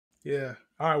Yeah.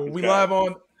 All right. Well, He's we got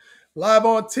it. live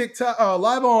on TikTok,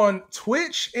 live on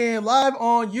Twitch, and live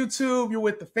on YouTube. You're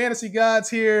with the Fantasy Gods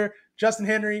here. Justin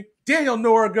Henry, Daniel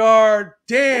Norgard. What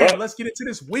Dan, up? let's get into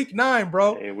this week 9,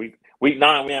 bro. Hey, week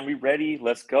nine, man. We ready?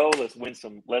 Let's go. Let's win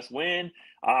some. Let's win.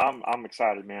 I'm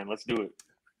excited, man. Let's do it.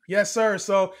 Yes, sir.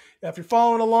 So if you're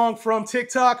following along from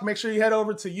TikTok, make sure you head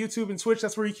over to YouTube and Twitch.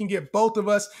 That's where you can get both of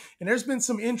us. And there's been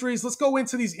some injuries. Let's go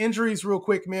into these injuries real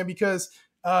quick, man, because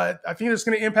I think it's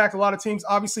going to impact a lot of teams.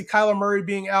 Obviously, Kyler Murray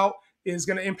being out is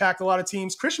going to impact a lot of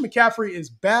teams. Christian McCaffrey is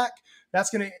back. That's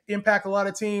going to impact a lot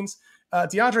of teams.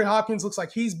 DeAndre Hopkins looks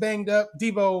like he's banged up.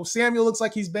 Debo Samuel looks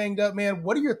like he's banged up, man.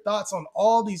 What are your thoughts on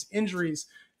all these injuries?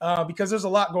 Because there's a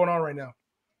lot going on right now.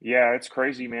 Yeah, it's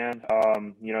crazy, man.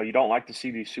 You don't like to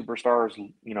see these superstars,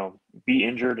 be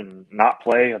injured and not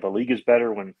play. The league is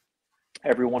better when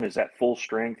everyone is at full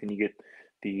strength and you get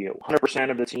the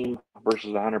 100% of the team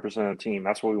versus 100% of the team.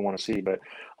 That's what we want to see. But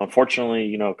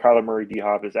unfortunately, Kyler Murray, D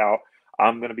Hop is out.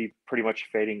 I'm going to be pretty much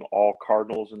fading all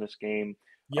Cardinals in this game.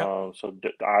 Yep.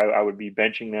 I would be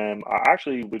benching them. I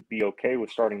actually would be okay with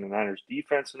starting the Niners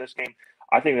defense in this game.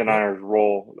 I think the Yep. Niners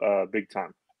roll big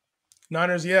time.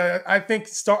 Niners, yeah, I think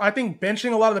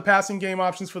benching a lot of the passing game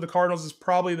options for the Cardinals is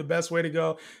probably the best way to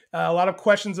go. A lot of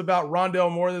questions about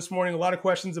Rondell Moore this morning. A lot of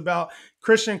questions about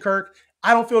Christian Kirk.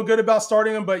 I don't feel good about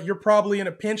starting him, but you're probably in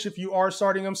a pinch if you are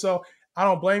starting him. So I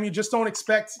don't blame you. Just don't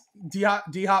expect D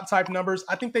Hop type numbers.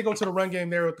 I think they go to the run game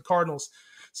there with the Cardinals.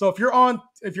 So if you're on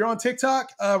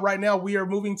TikTok right now, we are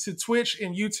moving to Twitch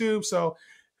and YouTube. So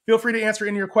feel free to answer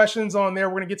any of your questions on there.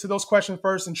 We're going to get to those questions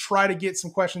first and try to get some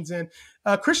questions in.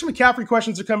 Christian McCaffrey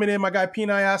questions are coming in. My guy Peni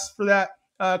asked for that.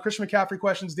 Christian McCaffrey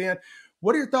questions, Dan.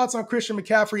 What are your thoughts on Christian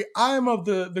McCaffrey? I'm of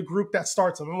the group that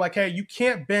starts him. I'm like, hey, you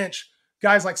can't bench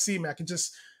guys like C-Mac. And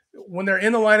just when they're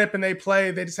in the lineup and they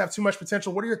play, they just have too much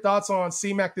potential. What are your thoughts on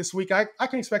C-Mac this week? I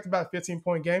can expect about a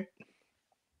 15-point game.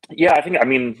 Yeah, I think.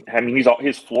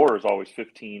 His floor is always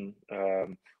 15,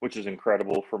 which is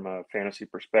incredible from a fantasy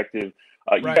perspective.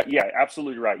 Right. Yeah,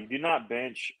 absolutely right. You do not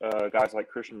bench guys like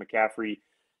Christian McCaffrey.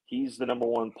 He's the number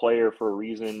one player for a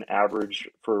reason, average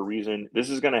for a reason. This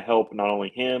is going to help not only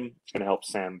him, it's going to help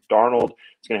Sam Darnold,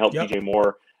 it's going to help Yep. DJ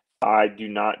Moore. I do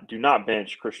not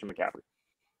bench Christian McCaffrey.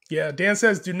 Yeah, Dan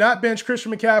says, do not bench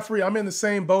Christian McCaffrey. I'm in the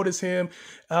same boat as him.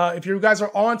 If you guys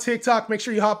are on TikTok, make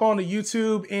sure you hop on to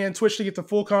YouTube and Twitch to get the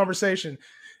full conversation.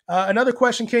 Another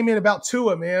question came in about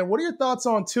Tua, man. What are your thoughts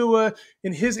on Tua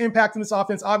and his impact in this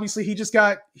offense? Obviously, he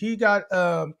got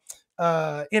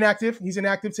inactive. He's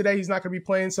inactive today. He's not going to be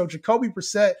playing. So Jacoby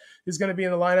Brissett is going to be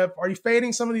in the lineup. Are you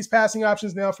fading some of these passing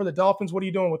options now for the Dolphins? What are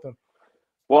you doing with them?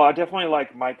 Well, I definitely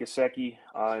like Mike Gesicki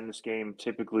in this game.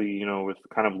 Typically, with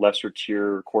kind of lesser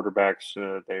tier quarterbacks,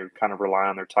 they kind of rely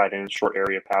on their tight ends, short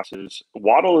area passes.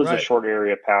 Waddle is a Right. short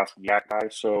area pass yak guy,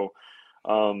 so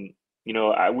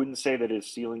I wouldn't say that his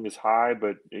ceiling is high,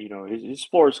 but his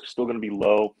floor is still going to be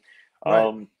low.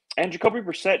 Right. And Jacoby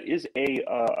Brissett is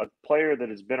a player that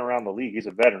has been around the league. He's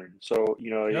a veteran, so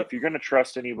if Yep. you're going to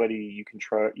trust anybody, you can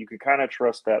trust. You can kind of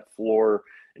trust that floor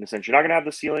in a sense. You're not going to have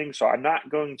the ceiling, so I'm not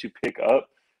going to pick up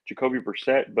Jacoby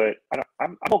Brissett, but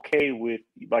I'm okay with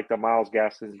like the Miles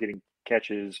Gaskin getting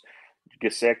catches,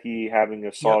 Gasecki having a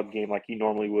Yep. solid game like he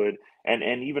normally would, and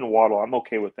even Waddle. I'm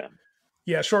okay with them.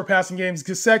 Yeah, short passing games.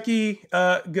 Gasecki,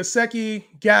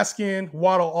 Gaskin,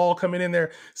 Waddle all coming in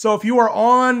there. So if you are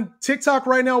on TikTok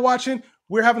right now watching,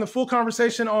 we're having a full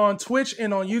conversation on Twitch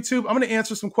and on YouTube. I'm going to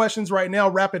answer some questions right now,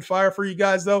 rapid fire for you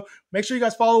guys, though. Make sure you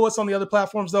guys follow us on the other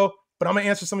platforms, though. But I'm going to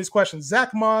answer some of these questions. Zach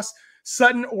Moss,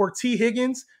 Sutton, or T.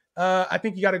 Higgins? I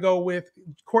think you got to go with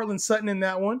Cortland Sutton in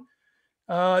that one.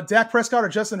 Dak Prescott or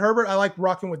Justin Herbert? I like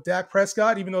rocking with Dak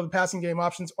Prescott, even though the passing game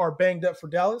options are banged up for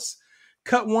Dallas.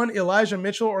 Cut one, Elijah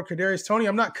Mitchell or Kadarius Toney.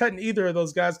 I'm not cutting either of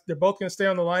those guys. They're both going to stay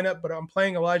on the lineup, but I'm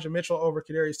playing Elijah Mitchell over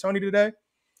Kadarius Toney today.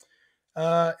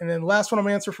 And then last one I'm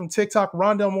going to answer from TikTok,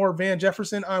 Rondell Moore, Van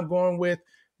Jefferson. I'm going with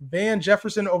Van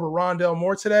Jefferson over Rondell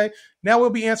Moore today. Now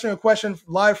we'll be answering a question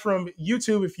live from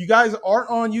YouTube. If you guys aren't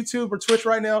on YouTube or Twitch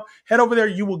right now, head over there.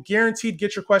 You will guaranteed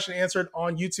get your question answered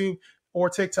on YouTube or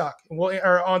TikTok,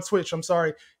 or on Twitch. I'm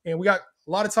sorry. And we got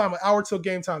a lot of time, an hour till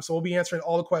game time, so we'll be answering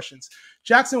all the questions.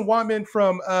 Jackson Watman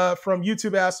from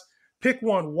YouTube asks, pick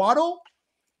one: Waddle,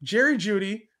 Jerry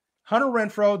Judy, Hunter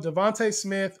Renfro, Devontae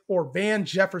Smith, or Van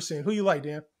Jefferson. Who you like,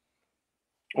 Dan?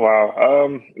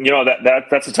 Wow,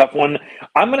 that's a tough one.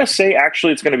 I'm gonna say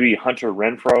actually it's gonna be Hunter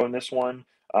Renfro in this one.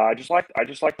 I just like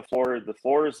the floor. The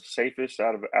floor is the safest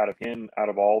out of him out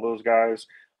of all those guys.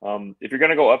 If you're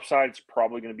gonna go upside, it's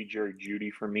probably gonna be Jerry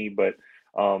Judy for me. But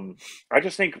I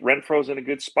just think Renfro's in a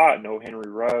good spot. No Henry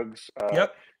Ruggs.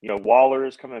 Yep. Waller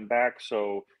is coming back,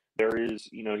 so there is,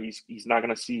 he's not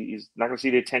going to see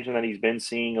the attention that he's been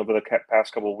seeing over the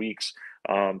past couple of weeks.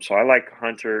 So I like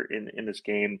Hunter in this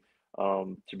game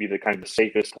to be the kind of the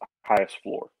safest, highest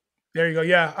floor. There you go.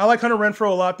 Yeah, I like Hunter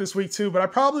Renfrow a lot this week too, but I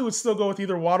probably would still go with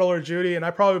either Waddle or Judy, and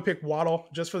I probably would pick Waddle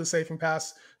just for the safe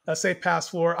pass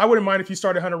floor. I wouldn't mind if you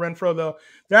started Hunter Renfrow though.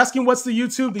 They're asking what's the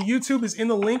YouTube. The YouTube is in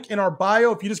the link in our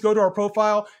bio. If you just go to our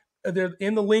profile, they're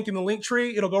in the link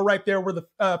tree. It'll go right there where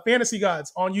the Fantasy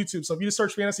Gods on YouTube. So if you just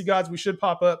search Fantasy Gods, we should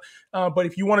pop up. But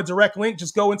if you want a direct link,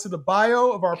 just go into the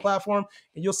bio of our platform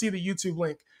and you'll see the YouTube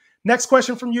link. Next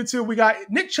question from YouTube. We got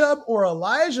Nick Chubb or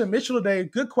Elijah Mitchell today.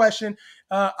 Good question.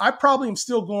 I probably am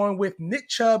still going with Nick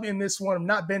Chubb in this one. I'm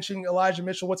not benching Elijah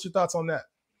Mitchell. What's your thoughts on that?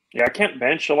 Yeah, I can't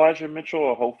bench Elijah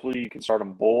Mitchell. Hopefully you can start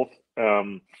them both.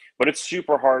 But it's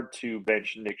super hard to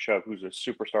bench Nick Chubb, who's a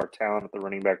superstar talent at the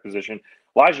running back position.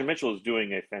 Elijah Mitchell is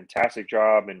doing a fantastic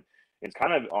job. And it's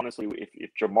kind of, honestly, if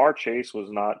Jamar Chase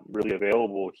was not really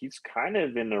available, he's kind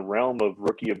of in the realm of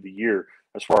rookie of the year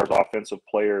as far as offensive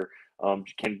player.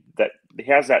 He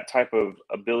has that type of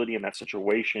ability in that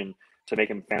situation to make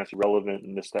him fantasy relevant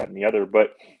and this, that, and the other.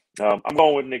 But I'm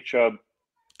going with Nick Chubb.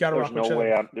 There's no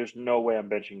way I'm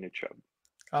benching Nick Chubb.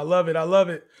 I love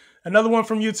it. Another one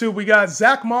from YouTube. We got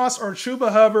Zach Moss or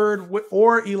Chuba Hubbard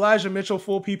or Elijah Mitchell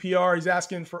full PPR. He's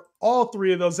asking for all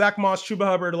three of those. Zach Moss, Chuba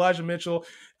Hubbard, Elijah Mitchell.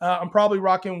 I'm probably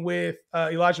rocking with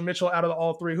Elijah Mitchell out of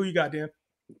all three. Who you got, Dan?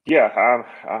 Yeah,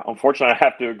 unfortunately, I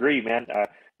have to agree, man.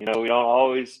 We don't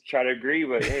always try to agree,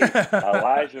 but hey,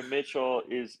 Elijah Mitchell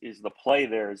is the play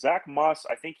there. Zach Moss,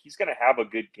 I think he's going to have a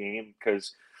good game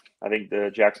because I think the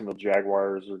Jacksonville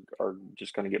Jaguars are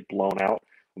just going to get blown out.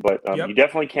 But you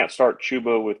definitely can't start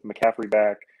Chuba with McCaffrey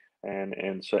back, and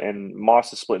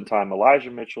Moss is splitting time. Elijah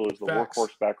Mitchell is the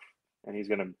workhorse back, and he's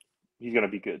gonna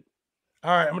be good.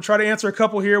 All right, I'm gonna try to answer a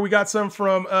couple here. We got some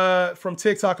from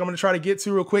TikTok. I'm gonna try to get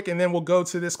to real quick, and then we'll go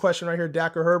to this question right here,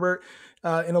 Dak or Herbert,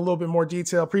 in a little bit more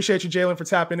detail. Appreciate you, Jalen, for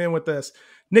tapping in with us.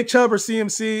 Nick Chubb or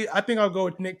CMC? I think I'll go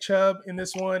with Nick Chubb in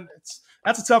this one.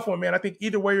 That's a tough one, man. I think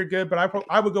either way you're good, but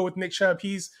I would go with Nick Chubb.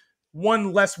 He's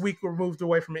one less week removed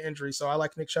away from an injury, so I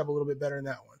like Nick Chubb a little bit better in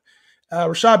that one.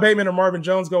 Rashad Bateman or Marvin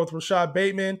Jones? Go with Rashad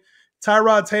Bateman.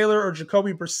 Tyrod Taylor or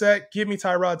Jacoby Brissett? Give me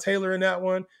Tyrod Taylor in that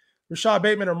one. Rashad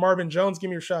Bateman or Marvin Jones? Give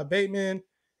me Rashad Bateman.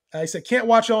 He said, can't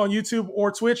watch it on YouTube or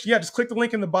Twitch. Yeah, just click the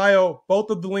link in the bio. Both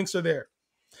of the links are there.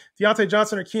 Deontay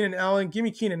Johnson or Keenan Allen? Give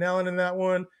me Keenan Allen in that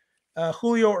one.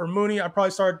 Julio or Mooney? I'd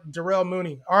probably start Darrell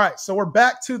Mooney. All right, so we're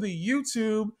back to the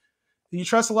YouTube. Do you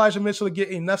trust Elijah Mitchell to get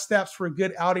enough snaps for a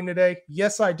good outing today?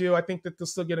 Yes, I do. I think that they'll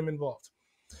still get him involved.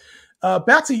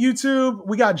 Back to YouTube.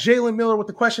 We got Jalen Miller with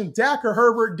the question, Dak or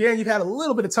Herbert? Dan, you've had a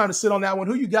little bit of time to sit on that one.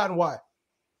 Who you got and why?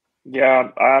 Yeah,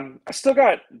 I still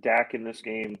got Dak in this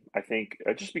game. I think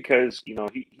just because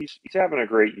he's having a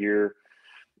great year,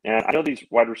 and I know these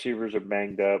wide receivers are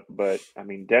banged up, but I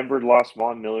mean Denver lost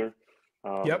Von Miller.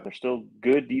 They're still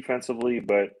good defensively,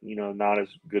 but not as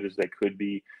good as they could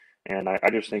be. And I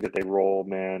just think that they roll,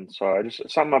 man. So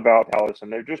something about Dallas,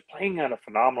 and they're just playing at a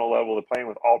phenomenal level. They're playing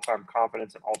with all-time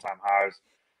confidence and all-time highs.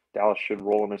 Dallas should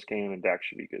roll in this game, and Dak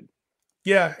should be good.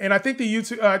 Yeah, and I think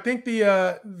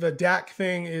the Dak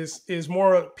thing is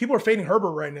more people are fading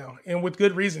Herbert right now, and with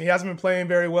good reason. He hasn't been playing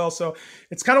very well, so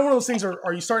it's kind of one of those things.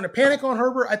 Are you starting to panic on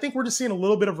Herbert? I think we're just seeing a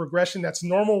little bit of regression. That's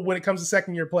normal when it comes to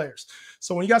second-year players.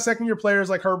 So when you got second-year players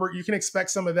like Herbert, you can expect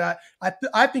some of that.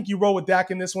 I think you roll with Dak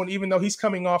in this one, even though he's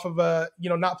coming off of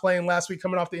not playing last week,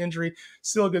 coming off the injury.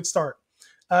 Still a good start.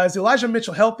 Is Elijah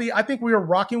Mitchell healthy? I think we are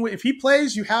rocking with. If he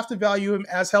plays, you have to value him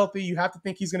as healthy. You have to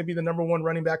think he's going to be the number one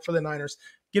running back for the Niners.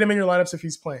 Get him in your lineups if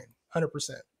he's playing, 100%.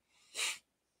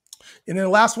 And then the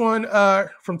last one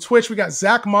from Twitch, we got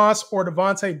Zach Moss or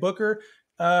Devontae Booker.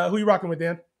 Who you rocking with,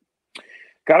 Dan?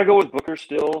 Got to go with Booker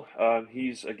still.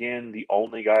 He's, again, the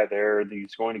only guy there.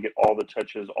 He's going to get all the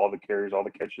touches, all the carries, all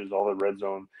the catches, all the red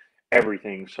zone,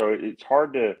 everything. So it's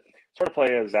hard to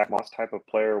play a Zach Moss type of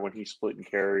player when he's splitting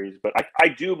carries. But I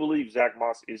do believe Zach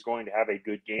Moss is going to have a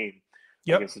good game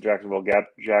against the Jacksonville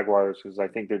Jaguars because I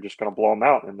think they're just going to blow them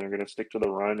out and they're going to stick to the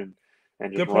run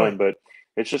and just run. But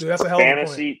it's just for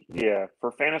fantasy. Yeah,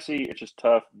 for fantasy, it's just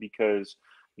tough because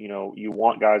you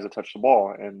want guys to touch the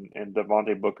ball, and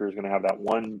Devontae Booker is going to have that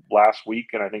one last week,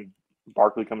 and I think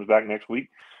Barkley comes back next week,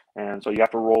 and so you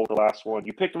have to roll with the last one.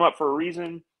 You picked him up for a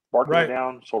reason. Barkley's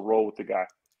down, so roll with the guy.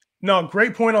 No,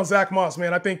 great point on Zach Moss,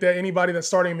 man. I think that anybody that's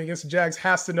starting him against the Jags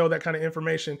has to know that kind of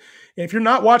information. And if you're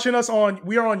not watching us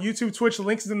we are on YouTube, Twitch. The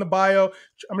link is in the bio.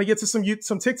 I'm going to get to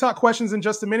some TikTok questions in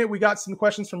just a minute. We got some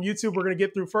questions from YouTube we're going to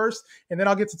get through first, and then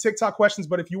I'll get to TikTok questions.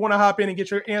 But if you want to hop in and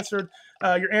get your answer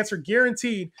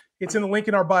guaranteed, it's in the link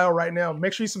in our bio right now.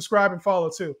 Make sure you subscribe and follow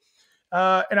too.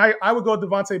 And I would go with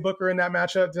Devontae Booker in that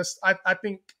matchup. Just I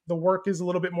think the work is a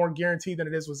little bit more guaranteed than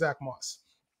it is with Zach Moss.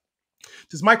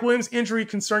 Does Mike Williams' injury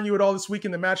concern you at all this week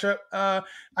in the matchup?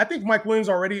 I think Mike Williams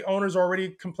owners are already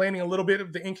complaining a little bit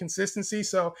of the inconsistency.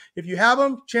 So if you have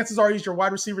him, chances are he's your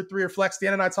wide receiver 3 or flex.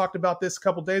 Dan and I talked about this a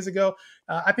couple days ago.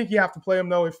 I think you have to play him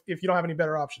though if you don't have any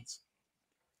better options.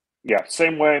 Yeah,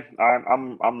 same way.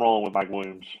 I'm rolling with Mike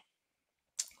Williams.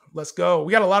 Let's go.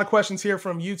 We got a lot of questions here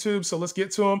from YouTube, so let's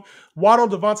get to them. Waddle,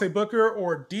 Devontae Booker,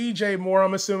 or DJ Moore?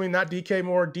 I'm assuming not DK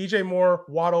Moore. DJ Moore,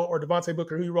 Waddle, or Devontae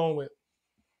Booker? Who you rolling with?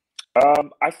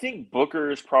 I think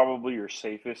Booker is probably your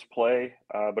safest play,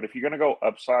 but if you're going to go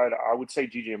upside, I would say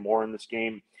DJ Moore in this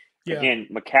game. Yeah. Again,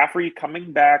 McCaffrey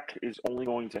coming back is only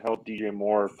going to help DJ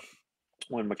Moore.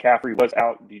 When McCaffrey was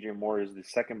out, DJ Moore is the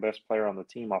second best player on the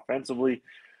team offensively.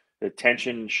 The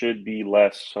tension should be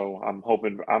less, so I'm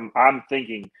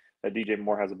thinking that DJ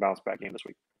Moore has a bounce back game this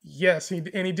week. Yes, he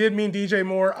did mean DJ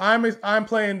Moore. I'm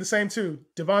playing the same too.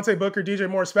 Devontae Booker, DJ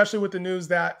Moore, especially with the news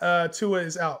that Tua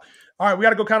is out. All right, we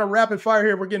got to go kind of rapid fire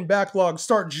here. We're getting backlogged.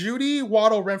 Start Judy,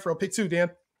 Waddle, Renfrow. Pick 2,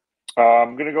 Dan.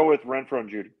 I'm going to go with Renfrow and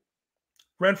Judy.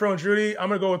 Renfrow and Judy. I'm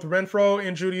going to go with Renfrow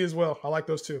and Judy as well. I like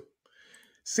those two.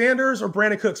 Sanders or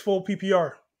Brandon Cooks, full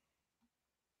PPR?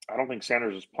 I don't think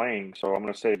Sanders is playing, so I'm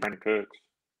going to say Brandon Cooks.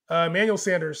 Manuel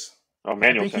Sanders. Oh,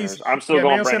 Manuel Sanders. I'm still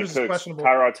going Brandon Cooks.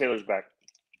 Tyrod Taylor's back.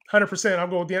 100%. I'm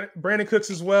going with Brandon Cooks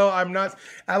as well.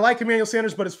 I like Emmanuel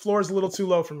Sanders, but his floor is a little too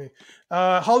low for me.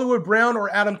 Hollywood Brown or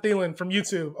Adam Thielen from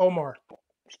YouTube? Omar.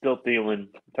 Still Thielen.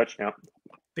 Touchdown.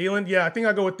 Thielen? Yeah, I think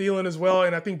I'll go with Thielen as well,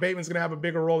 and I think Bateman's going to have a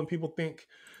bigger role than people think.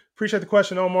 Appreciate the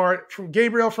question, Omar.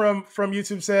 Gabriel from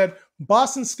YouTube said,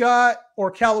 Boston Scott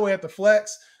or Callaway at the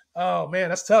flex? Oh, man,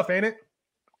 that's tough, ain't it?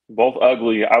 Both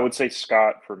ugly. I would say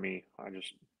Scott for me. I'm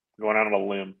just going out on a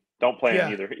limb. Don't play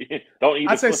him either. Don't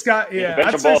either. I'd say Scott. Yeah,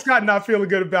 I'd say Scott not feeling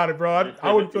good about it, bro.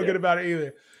 I wouldn't feel good about it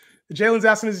either. Jalen's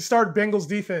asking, does he start Bengals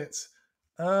defense?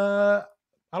 I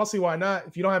don't see why not.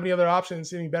 If you don't have any other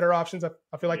options, any better options,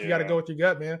 I feel like you got to go with your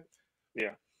gut, man.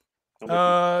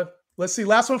 Yeah. Let's see.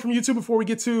 Last one from YouTube before we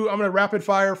get to, I'm going to rapid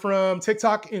fire from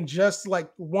TikTok in just like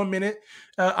 1 minute.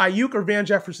 Ayuk or Van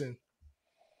Jefferson?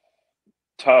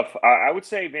 Tough. I would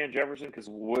say Van Jefferson because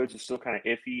Woods is still kind of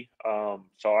iffy.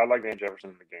 So I like Van Jefferson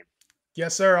in the game.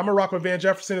 Yes, sir. I'm going to rock with Van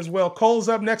Jefferson as well. Cole's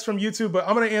up next from YouTube, but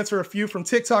I'm going to answer a few from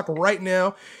TikTok right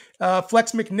now.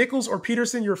 Flex McNichols or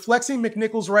Peterson? You're flexing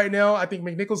McNichols right now. I think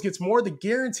McNichols gets more of the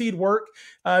guaranteed work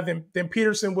than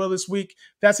Peterson will this week.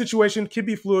 That situation could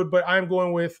be fluid, but I'm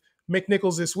going with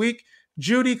McNichols this week.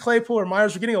 Judy, Claypool, or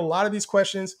Myers? We're getting a lot of these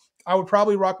questions. I would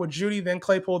probably rock with Judy, then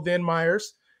Claypool, then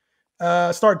Myers.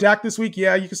 Start Dak this week.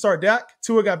 Yeah, you can start Dak.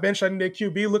 Tua got benched. I need a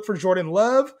QB. Look for Jordan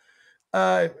Love.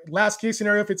 Last case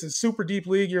scenario, if it's a super deep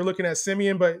league, you're looking at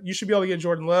Simeon, but you should be able to get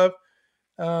Jordan Love.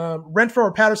 Renfrow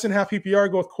or Patterson, half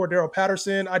PPR. Go with Cordero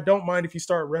Patterson. I don't mind if you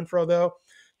start Renfrow, though.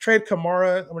 Trade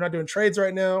Kamara. We're not doing trades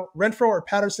right now. Renfrow or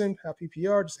Patterson, half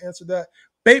PPR. Just answered that.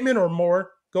 Bateman or Moore.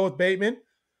 Go with Bateman.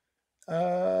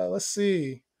 Let's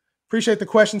see. Appreciate the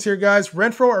questions here, guys.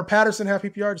 Renfrow or Patterson, half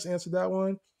PPR. Just answered that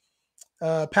one.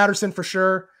 Patterson for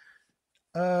sure.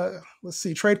 Let's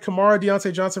see. Trade Kamara,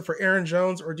 Deontay Johnson for Aaron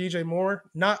Jones or DJ Moore.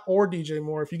 Not or DJ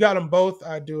Moore. If you got them both,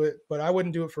 I'd do it, but I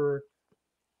wouldn't do it for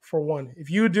one. If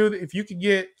you could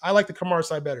get, I like the Kamara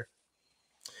side better.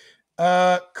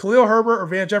 Khalil Herbert or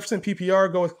Van Jefferson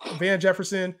PPR. Go with Van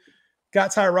Jefferson.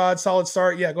 Got Tyrod, solid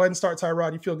start. Yeah, go ahead and start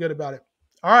Tyrod. You feel good about it.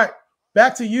 All right,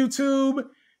 back to YouTube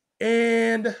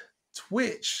and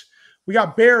Twitch. We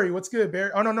got Barry. What's good,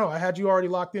 Barry? Oh, no. I had you already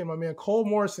locked in, my man. Cole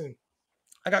Morrison.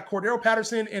 I got Cordero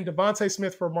Patterson and Devontae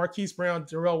Smith for Marquise Brown,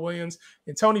 Darrell Williams,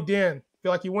 and Tony Dan.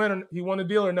 Feel like he won the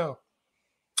deal or no?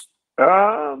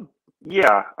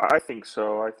 Yeah, I think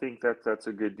so. I think that's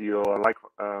a good deal.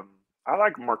 I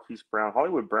like Marquise Brown.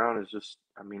 Hollywood Brown is just,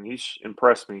 he's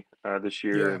impressed me this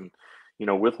year. Yeah.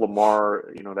 And, with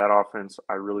Lamar, that offense,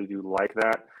 I really do like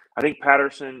that. I think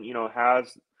Patterson,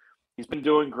 he's been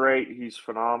doing great. He's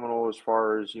phenomenal as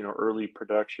far as, early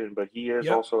production, but he is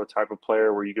also a type of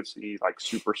player where you could see like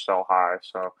super sell high.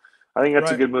 So I think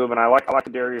that's a good move. And I like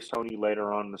Kadarius Toney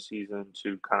later on in the season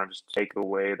to kind of just take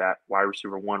away that wide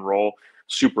receiver 1 role.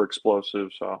 Super explosive.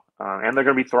 So, and they're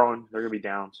going to be throwing, they're going to be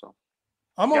down. So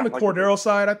I'm on the Cordero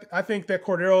side. I think that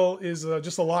Cordero is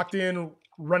just a locked in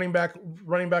running back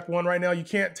 1 right now. You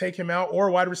can't take him out, or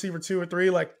wide receiver 2 or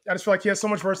 3. Like, I just feel like he has so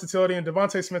much versatility, and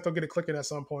Devontae Smith will get it clicking at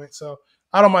some point. So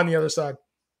I don't mind the other side.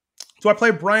 Do I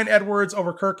play Bryan Edwards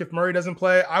over Kirk if Murray doesn't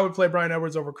play? I would play Bryan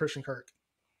Edwards over Christian Kirk.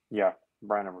 Yeah,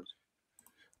 Bryan Edwards.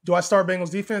 Do I start Bengals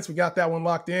defense? We got that one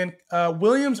locked in.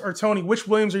 Williams or Tony? Which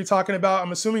Williams are you talking about?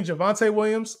 I'm assuming Javonte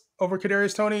Williams over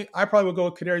Kadarius Toney, I probably would go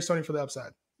with Kadarius Toney for the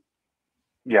upside.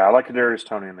 Yeah, I like Kadarius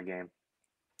Toney in the game.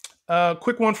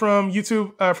 Quick one from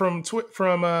YouTube,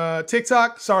 from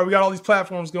TikTok. Sorry, we got all these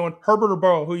platforms going. Herbert or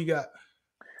Burrow? Who you got?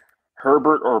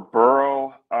 Herbert or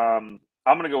Burrow? I'm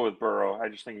going to go with Burrow. I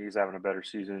just think he's having a better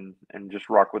season and just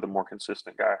rock with a more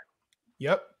consistent guy.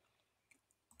 Yep.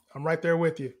 I'm right there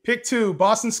with you. Pick 2,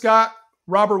 Boston Scott,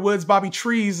 Robert Woods, Bobby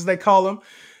Trees, as they call him.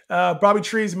 Bobby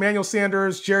Trees, Emmanuel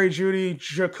Sanders, Jerry Jeudy,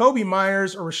 Jacoby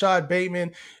Myers, or Rashad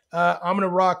Bateman. I'm going to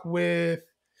rock with,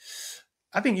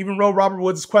 I think even though Robert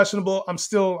Woods is questionable,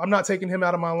 I'm not taking him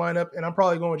out of my lineup, and I'm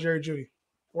probably going with Jerry Jeudy.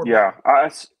 Yeah,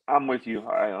 I'm with you.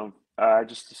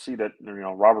 Just to see that,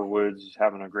 Robert Woods is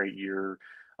having a great year.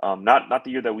 Not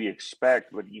the year that we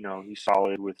expect, but he's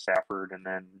solid with Stafford, and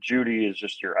then Jeudy is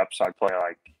just your upside play.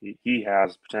 Like he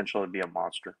has potential to be a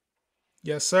monster.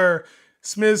 Yes, sir.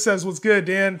 Smiz says, "What's good,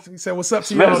 Dan?" He said, "What's up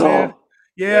to you, man?"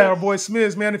 Yeah, yes. Our boy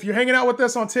Smiz, man. If you're hanging out with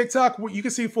us on TikTok, you can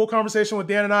see full conversation with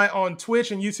Dan and I on Twitch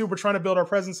and YouTube. We're trying to build our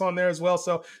presence on there as well.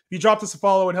 So if you dropped us a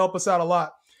follow, it help us out a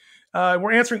lot.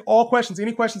 We're answering all questions.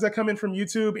 Any questions that come in from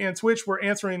YouTube and Twitch, we're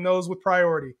answering those with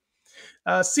priority.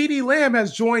 CD Lamb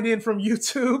has joined in from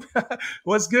YouTube.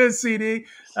 What's good, CD?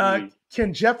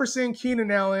 Can Jefferson, Keenan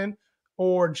Allen,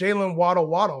 or Jalen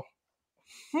Waddle?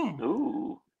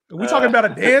 Ooh. Are we talking about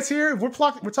a dance here? We're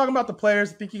talking about the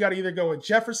players. I think you got to either go with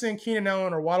Jefferson, Keenan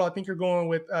Allen, or Waddle. I think you're going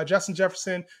with Justin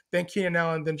Jefferson, then Keenan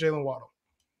Allen, then Jalen Waddle.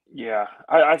 Yeah,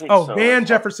 I think so. Van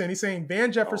Jefferson. He's saying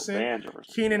Van Jefferson,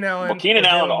 Keenan Allen. Well, Keenan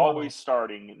Allen always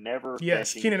starting, never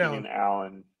Keenan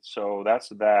Allen. So that's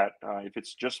that. If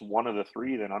it's just one of the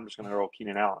three, then I'm just going to go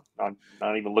Keenan Allen. I'm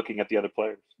not even looking at the other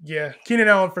players. Yeah, Keenan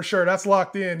Allen for sure. That's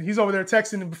locked in. He's over there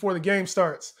texting him before the game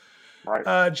starts. Right.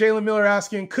 Jalen Miller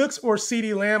asking, Cooks or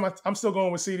CD Lamb? I'm still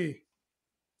going with CD.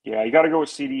 Yeah, you got to go with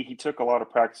CD. He took a lot of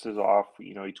practices off.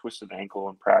 He twisted an ankle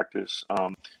in practice.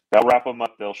 They'll wrap him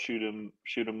up. They'll shoot him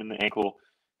in the ankle.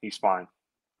 He's fine.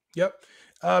 Yep.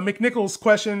 McNichols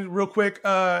question real quick.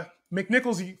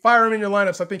 McNichols, you fire him in your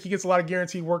lineups. I think he gets a lot of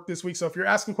guaranteed work this week. So if you're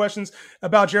asking questions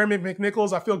about Jeremy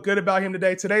McNichols, I feel good about him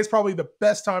today. Today is probably the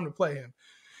best time to play him.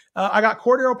 I got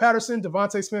Cordero Patterson,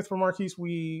 Devontae Smith for Marquise.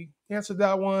 We answered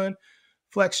that one.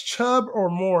 Flex Chubb or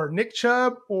Moore? Nick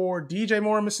Chubb or DJ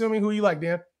Moore, I'm assuming. Who you like,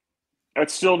 Dan?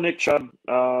 It's still Nick Chubb.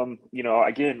 Again,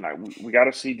 we got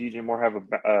to see DJ Moore have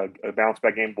a bounce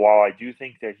back game. While I do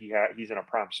think that he's in a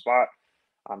prime spot,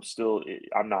 I'm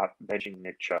not benching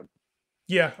Nick Chubb.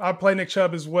 Yeah, I'll play Nick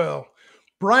Chubb as well.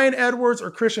 Bryan Edwards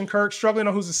or Christian Kirk, struggling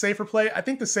on who's the safer play. I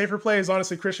think the safer play is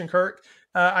honestly Christian Kirk.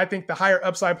 I think the higher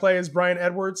upside play is Bryan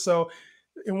Edwards. So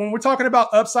when we're talking about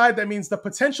upside, that means the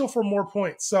potential for more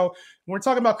points. So when we're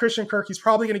talking about Christian Kirk, he's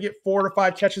probably going to get 4 to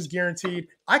 5 catches guaranteed.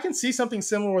 I can see something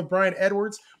similar with Bryan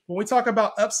Edwards. When we talk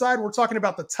about upside, we're talking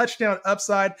about the touchdown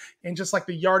upside and just like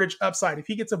the yardage upside. If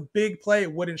he gets a big play,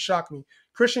 it wouldn't shock me.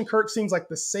 Christian Kirk seems like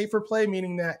the safer play,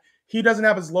 meaning that he doesn't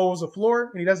have as low as a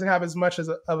floor and he doesn't have as much of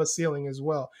a ceiling as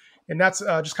well. And that's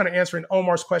just kind of answering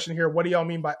Omar's question here. What do y'all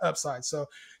mean by upside? So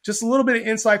just a little bit of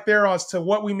insight there as to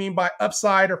what we mean by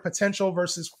upside or potential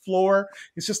versus floor.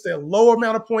 It's just a low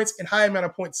amount of points and high amount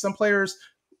of points. Some players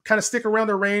kind of stick around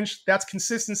their range. That's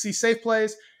consistency, safe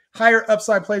plays. Higher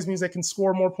upside plays means they can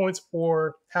score more points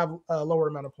or have a lower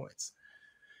amount of points.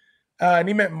 And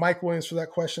he meant Mike Williams for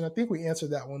that question. I think we answered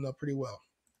that one, though, pretty well.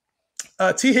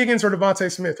 T. Higgins or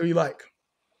Devontae Smith? Who you like?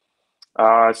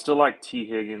 I still like T.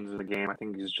 Higgins in the game. I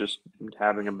think he's just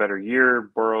having a better year.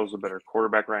 Burrow's a better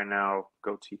quarterback right now.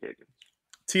 Go T. Higgins.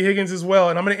 T. Higgins as well.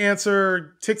 And I'm going to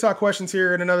answer TikTok questions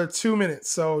here in another 2 minutes.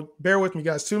 So bear with me,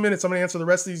 guys. 2 minutes. I'm going to answer the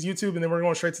rest of these YouTube, and then we're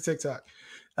going straight to TikTok.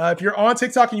 If you're on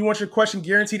TikTok and you want your question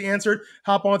guaranteed answered,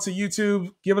 hop onto YouTube,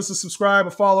 give us a subscribe,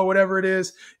 a follow, whatever it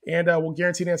is, and we'll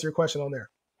guaranteed answer your question on there.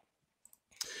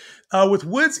 With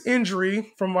Woods'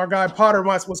 injury from our guy Potter,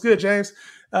 what's good, James?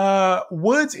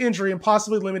 Woods' injury and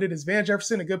possibly limited. Is Van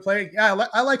Jefferson a good play? Yeah,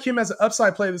 I like him as an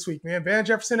upside play this week, man. Van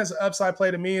Jefferson as an upside play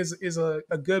to me is a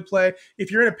good play. If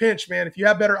you're in a pinch, man, if you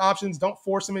have better options, don't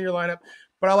force him in your lineup.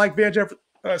 But I like Van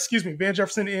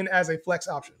Jefferson in as a flex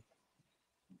option.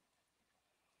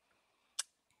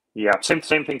 Yeah, same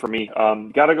thing for me.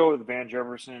 Got to go with Van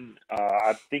Jefferson.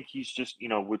 I think he's just,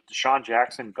 with Deshaun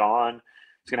Jackson gone,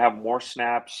 he's going to have more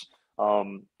snaps.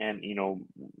 And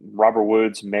Robert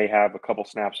Woods may have a couple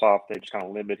snaps off. They just kind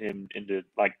of limit him into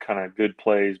like kind of good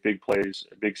plays, big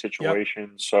situations.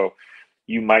 Yep. So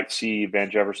you might see Van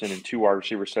Jefferson in 2 wide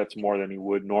receiver sets more than he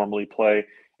would normally play.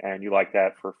 And you like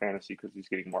that for fantasy because he's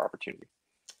getting more opportunity.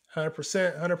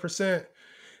 100%.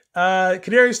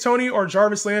 Kadarius Toney or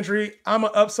Jarvis Landry? I'm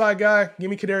an upside guy. Give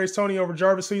me Kadarius Toney over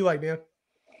Jarvis. Who you like, Dan?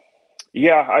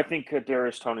 Yeah, I think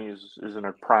Darius Tony is in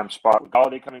a prime spot. With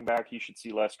Galladay coming back, he should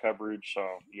see less coverage. So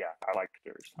yeah, I like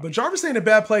Darius But Tony. Jarvis ain't a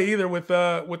bad play either with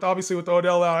obviously with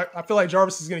Odell out. I feel like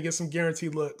Jarvis is going to get some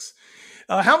guaranteed looks.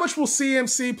 How much will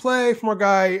CMC play from our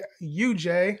guy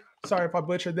UJ? Sorry if I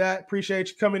butchered that. Appreciate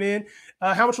you coming in.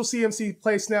 How much will CMC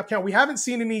play snap count? We haven't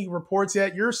seen any reports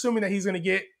yet. You're assuming that he's going to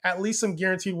get at least some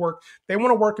guaranteed work. They want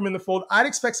to work him in the fold. I'd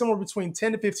expect somewhere between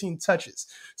 10 to 15 touches.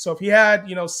 So if he had,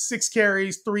 6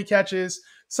 carries, 3 catches,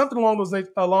 something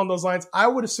along those lines, I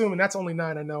would assume, and that's only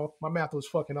 9. I know my math was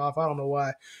fucking off. I don't know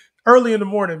why. Early in the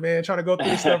morning, man, trying to go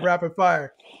through this stuff rapid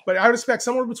fire. But I would expect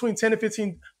somewhere between 10 to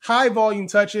 15 high volume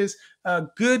touches,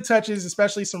 good touches,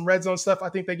 especially some red zone stuff. I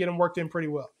think they get him worked in pretty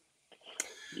well.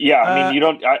 Yeah, I mean, you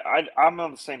don't. I'm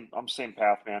on the same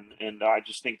path, man. And I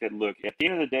just think that, look, at the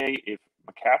end of the day, if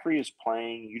McCaffrey is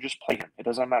playing, you just play him. It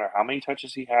doesn't matter how many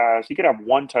touches he has. He could have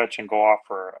 1 touch and go off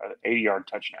for an 80-yard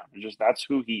touchdown. It's just that's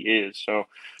who he is. So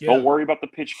don't worry about the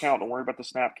pitch count. Don't worry about the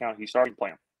snap count. He's starting to play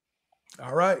him.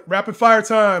 All right, rapid fire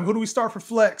time. Who do we start for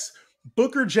flex?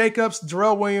 Booker, Jacobs,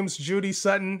 Darrell Williams, Judy,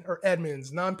 Sutton, or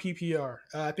Edmonds? Non-PPR.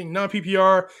 I think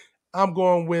non-PPR, I'm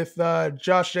going with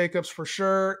Josh Jacobs for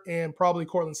sure, and probably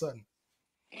Cortland Sutton.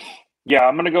 Yeah,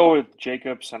 I'm going to go with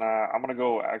Jacobs, and I'm going to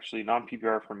go actually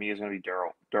non-PPR for me is going to be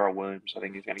Darrell Williams. I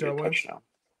think he's going to get a touchdown.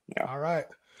 Yeah. All right.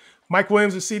 Mike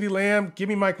Williams or CeeDee Lamb? Give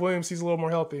me Mike Williams. He's a little more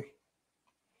healthy.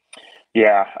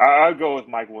 Yeah, I'll go with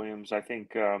Mike Williams. I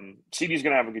think CeeDee's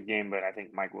going to have a good game, but I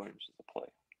think Mike Williams is the play.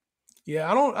 Yeah,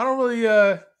 I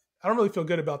don't really feel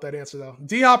good about that answer though.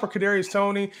 D Hop or Kadarius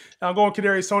Toney? I'm going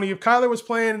Kadarius Toney. If Kyler was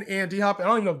playing and D Hop, I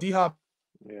don't even know if D Hop.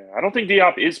 Yeah, I don't think D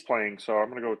Hop is playing, so I'm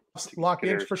going to go with lock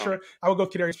in for sure. I would go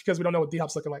Kadarius because we don't know what D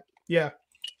Hop's looking like. Yeah.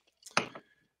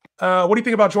 What do you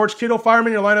think about George Kittle? Fire him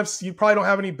in your lineups. You probably don't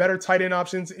have any better tight end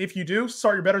options. If you do,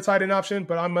 start your better tight end option.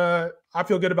 But I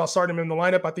feel good about starting him in the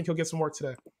lineup. I think he'll get some work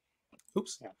today.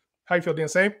 Oops. Yeah. How you feel, Dan?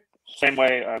 Same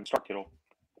way. Start Kittle.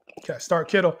 Okay, start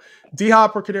Kittle.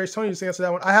 D-Hop or Kadarius Toney, just answer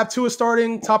that one. I have Tua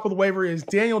starting. Top of the waiver is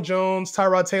Daniel Jones,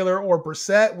 Tyrod Taylor, or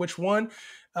Brissett. Which one?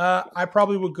 I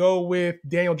probably would go with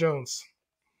Daniel Jones.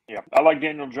 Yeah, I like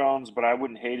Daniel Jones, but I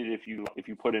wouldn't hate it if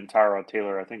you put in Tyrod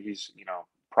Taylor. I think he's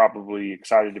probably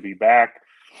excited to be back,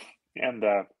 and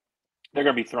they're going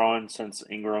to be throwing since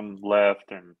Ingram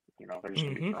left, and they're just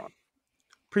going to be throwing.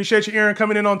 Appreciate you, Aaron,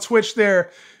 coming in on Twitch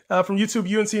there from YouTube.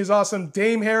 UNC is awesome.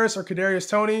 Dame Harris or Kadarius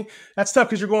Toney. That's tough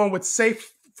because you're going with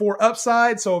safe for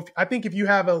upside. So I think if you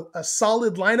have a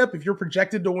solid lineup, if you're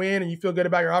projected to win and you feel good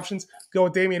about your options, go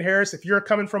with Damian Harris. If you're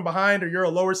coming from behind or you're a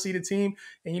lower seeded team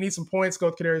and you need some points, go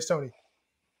with Kadarius Toney.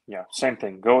 Yeah, same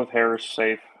thing. Go with Harris,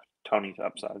 safe. Toney's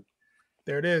upside.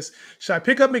 There it is. Should I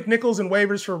pick up McNichols and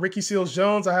waivers for Ricky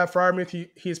Seals-Jones? I have Freiermuth.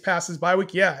 He has passed his bye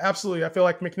week. Yeah, absolutely. I feel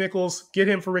like McNichols, get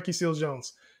him for Ricky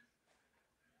Seals-Jones.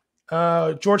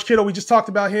 George Kittle, we just talked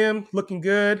about him. Looking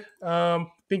good.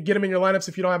 Think get him in your lineups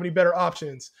if you don't have any better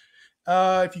options.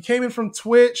 If you came in from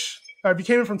Twitch, or if you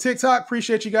came in from TikTok,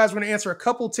 appreciate you guys. We're going to answer a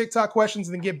couple TikTok questions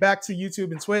and then get back to YouTube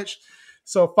and Twitch.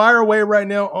 So fire away right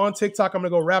now on TikTok. I'm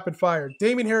going to go rapid fire.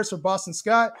 Damian Harris or Boston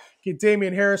Scott? Get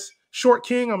Damian Harris. Short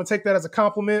King, I'm going to take that as a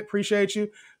compliment. Appreciate you.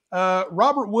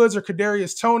 Robert Woods or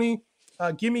Kadarius Toney?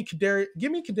 Give me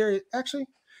Kadarius. Actually,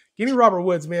 give me Robert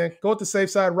Woods, man. Go with the safe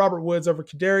side. Robert Woods over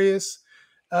Kadarius.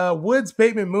 Woods,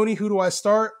 Bateman, Mooney. Who do I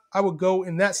start? I would go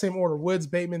in that same order. Woods,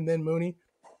 Bateman, then Mooney.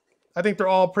 I think they're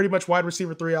all pretty much wide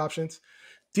receiver 3 options.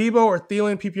 Debo or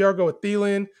Thielen? PPR, go with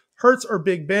Thielen. Hurts or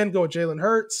Big Ben? Go with Jalen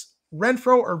Hurts.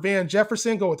 Renfro or Van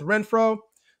Jefferson? Go with Renfro.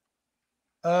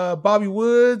 Bobby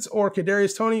Woods or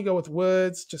Kadarius Toney? Go with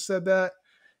Woods. Just said that.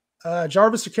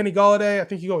 Jarvis or Kenny Golladay? I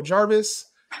think you go with Jarvis.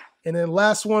 And then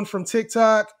last one from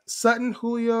TikTok, Sutton,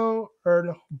 Julio, or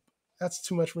no, that's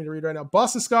too much for me to read right now.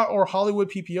 Boston Scott or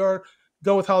Hollywood PPR?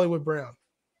 Go with Hollywood Brown.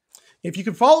 If you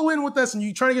can follow in with us and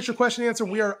you're trying to get your question answered,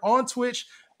 we are on Twitch,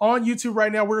 on YouTube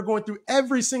right now. We're going through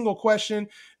every single question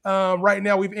right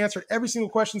now. We've answered every single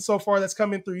question so far that's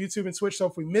come in through YouTube and Twitch. So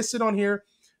if we missed it on here,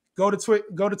 go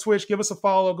to Twitch, give us a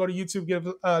follow. Go to YouTube,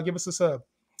 give us a sub.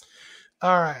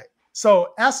 All right.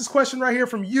 So ask this question right here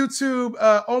from YouTube.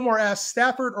 Omar asks,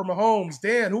 Stafford or Mahomes?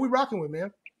 Dan, who we rocking with,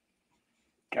 man?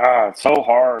 God, it's so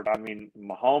hard. I mean,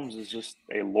 Mahomes is just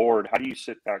a lord. How do you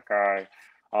sit that guy?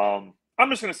 I'm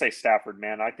just going to say Stafford,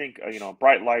 man. I think,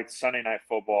 bright lights, Sunday Night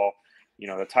Football.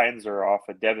 The Titans are off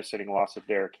a devastating loss of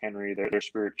Derrick Henry. Their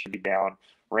spirit should be down.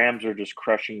 Rams are just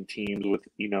crushing teams with,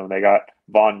 they got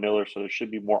Von Miller, so there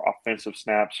should be more offensive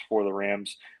snaps for the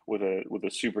Rams with a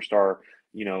superstar,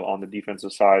 on the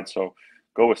defensive side. So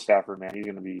go with Stafford, man. He's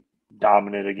going to be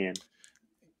dominant again.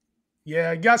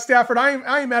 Yeah, you got Stafford. I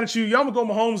ain't mad at you. I'm gonna go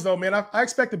Mahomes though, man. I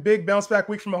expect a big bounce back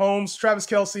week from Mahomes. Travis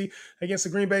Kelce against the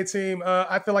Green Bay team.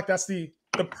 I feel like that's the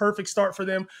perfect start for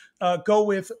them. Go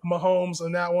with Mahomes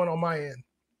on that one on my end.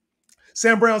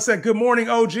 Sam Brown said, "Good morning,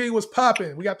 OG. What's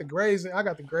popping? We got the Grays. I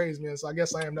got the Grays, man. So I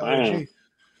guess I am the Man, OG.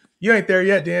 You ain't there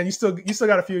yet, Dan. You still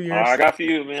got a few I years. got a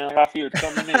few, man. I got a few. It's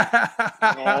coming in.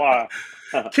 I'm gonna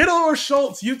lie. Kittle or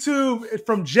Schultz? YouTube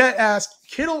from Jet asked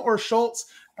Kittle or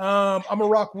Schultz. I'm gonna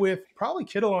rock with probably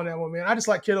Kittle on that one, man. I just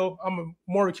like Kittle.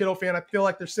 More of a Kittle fan. I feel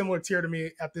like they're similar tier to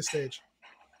me at this stage.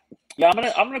 Yeah,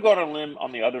 I'm gonna go on a limb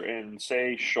on the other end and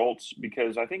say Schultz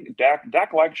because I think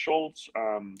Dak likes Schultz.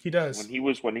 He When does. he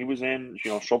was in,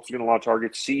 Schultz was getting a lot of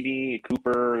targets. CD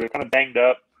Cooper, they're kind of banged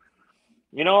up,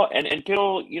 and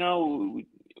Kittle,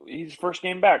 he's first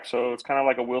game back, so it's kind of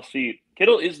like a we'll see.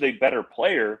 Kittle is the better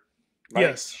player. But I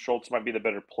think Yes. Schultz might be the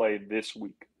better play this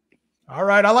week. All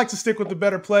right. I like to stick with the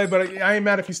better play, but I ain't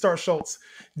mad if you start Schultz.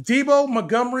 Debo,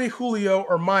 Montgomery, Julio,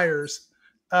 or Myers.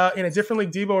 In a different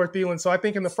league, Debo or Thielen. So I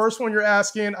think in the first one you're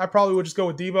asking, I probably would just go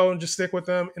with Debo and just stick with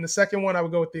them. In the second one, I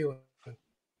would go with Thielen.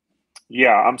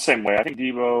 Yeah, I'm the same way. I think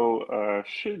Debo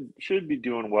should be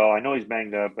doing well. I know he's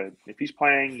banged up, but if he's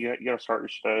playing, you got to start your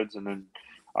studs. And then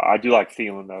I do like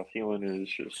Thielen though. Thielen is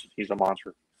he's a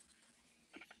monster.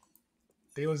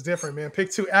 Thielen's different, man. Pick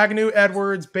two: Agnew,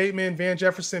 Edwards, Bateman, Van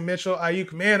Jefferson, Mitchell,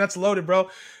 Ayuk. Man, that's loaded, bro.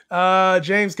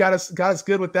 James got us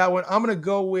good with that one. I'm gonna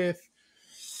go with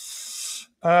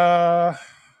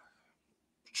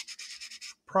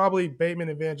probably Bateman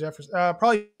and Van Jefferson.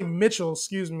 Probably Mitchell.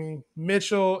 Excuse me,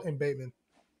 Mitchell and Bateman.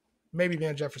 Maybe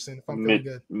Van Jefferson if I'm feeling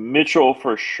good. Mitchell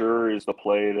for sure is the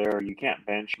play there. You can't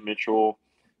bench Mitchell.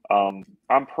 I'm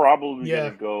probably Yeah,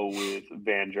 gonna go with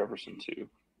Van Jefferson too.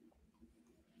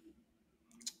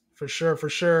 for sure, for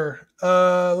sure.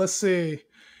 Let's see,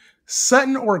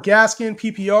 Sutton or Gaskin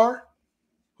PPR.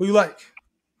 Who you like?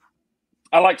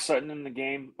 I like Sutton in the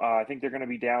game. I think they're going to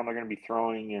be down. They're going to be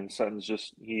throwing, and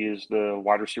he is the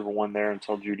wide receiver one there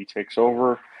until Judy takes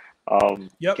over.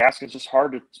 Yep. Gaskins just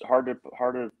hard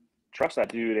to trust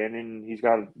that dude, and then he's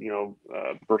got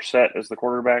Brissett as the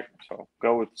quarterback. So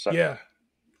go with Sutton. Yeah.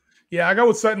 Yeah, I go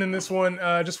with Sutton in this one.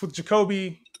 Just with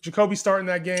Jacoby starting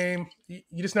that game. You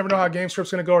just never know how game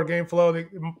script's going to go or game flow. They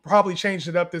probably changed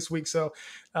it up this week. So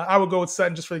I would go with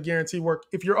Sutton just for the guarantee work.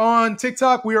 If you're on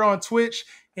TikTok, we are on Twitch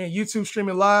and YouTube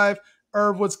streaming live.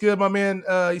 Irv, what's good, my man?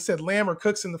 He said Lamb or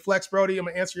Cooks in the flex, Brody. I'm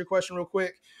going to answer your question real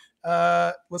quick.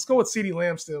 Let's go with CeeDee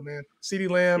Lamb still, man. CeeDee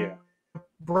Lamb, Yeah.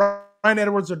 Brian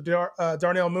Edwards or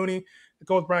Darnell Mooney.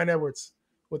 Go with Brian Edwards.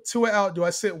 With Tua out, do I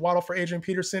sit Waddle for Adrian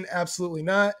Peterson? Absolutely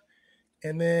not.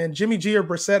 And then Jimmy G or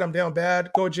Brissett, I'm down bad.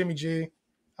 Go with Jimmy G.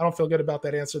 I don't feel good about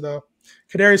that answer, though.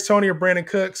 Kadarius Toney or Brandon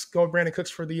Cooks. Go with Brandon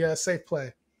Cooks for the safe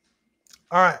play.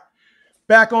 All right.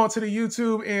 Back on to the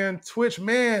YouTube and Twitch.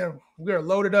 Man, we are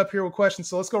loaded up here with questions,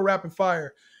 so let's go rapid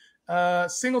fire.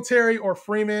 Singletary or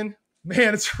Freeman?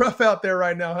 Man, it's rough out there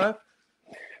right now, huh?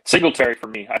 Singletary for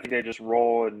me. I think they just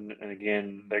roll, and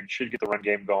again, they should get the run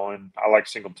game going. I like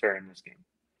Singletary in this game.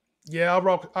 Yeah, I'd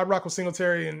rock with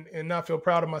Singletary and not feel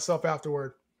proud of myself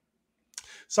afterward.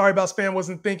 Sorry about spam.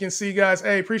 Wasn't thinking. See you guys.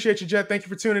 Hey, appreciate you, Jet. Thank you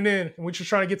for tuning in. And we're just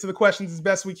trying to get to the questions as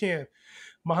best we can.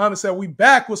 Muhammad said, we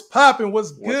back. What's popping?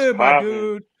 What's good, my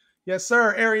dude? Yes,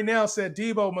 sir. Ari Nail said,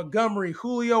 Debo, Montgomery,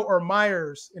 Julio, or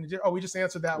Myers. And we just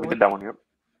answered that one. We did that one, yep.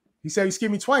 He said he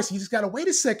skipped me twice. You just got to wait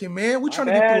a second, man. We're trying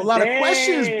to get through a lot of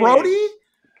questions, Brody.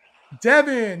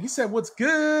 Devin, he said, what's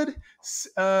good?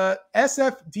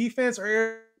 SF defense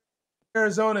or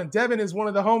Arizona. Devin is one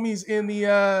of the homies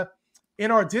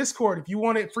in our Discord. If you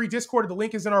want it, free Discord, the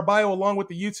link is in our bio along with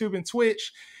the YouTube and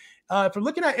Twitch. If you're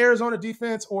looking at Arizona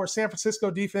defense or San Francisco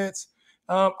defense,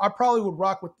 I probably would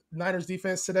rock with Niners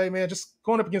defense today, man. Just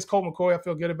going up against Colt McCoy, I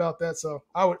feel good about that. So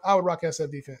I would rock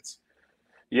SF defense.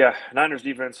 Yeah, Niners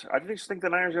defense. I just think the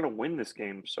Niners are going to win this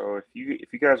game. So if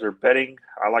you guys are betting,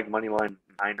 I like moneyline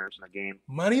Niners in the game.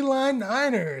 Moneyline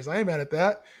Niners. I ain't mad at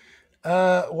that.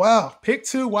 Wow. Pick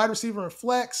two, wide receiver and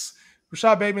flex.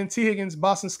 Rashad Bateman, T. Higgins,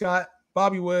 Boston Scott,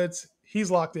 Bobby Woods. He's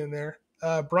locked in there.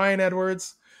 Brian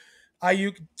Edwards,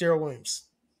 Ayuk, Darrell Williams.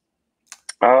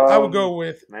 I would go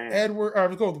with Edward. I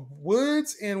would go with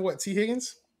Woods and what? T.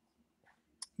 Higgins.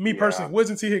 Me personally, Woods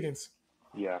and T. Higgins.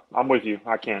 Yeah, I'm with you.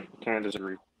 I can't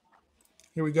disagree.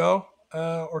 Here we go.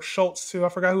 Or Schultz too. I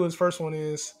forgot who his first one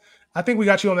is. I think we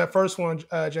got you on that first one,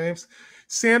 James.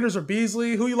 Sanders or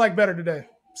Beasley? Who you like better today?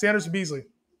 Sanders or Beasley?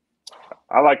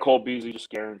 I like Cole Beasley, just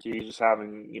guaranteed. Just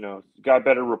having, got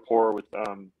better rapport with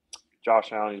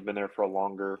Josh Allen. He's been there for a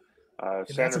longer.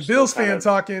 Sanders that's a Bills fan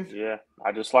talking. Yeah,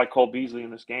 I just like Cole Beasley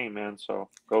in this game, man. So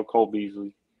go Cole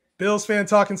Beasley. Bills fan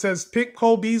talking says pick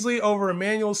Cole Beasley over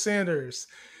Emmanuel Sanders.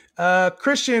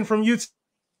 Christian from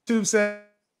YouTube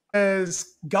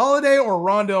says Galladay or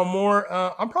Rondale Moore.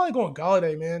 I'm probably going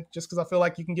Galladay, man, just because I feel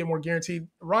like you can get more guaranteed.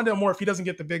 Rondale Moore, if he doesn't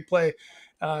get the big play,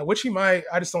 which he might,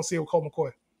 I just don't see it with Colt McCoy.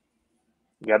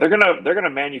 Yeah, they're gonna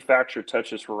manufacture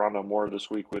touches for Rondale Moore this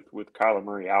week with Kyler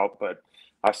Murray out, but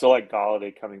I still like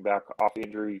Galladay coming back off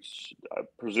injury,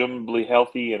 presumably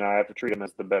healthy, and I have to treat him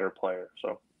as the better player.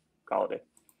 So, Galladay.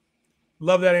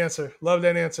 Love that answer. Love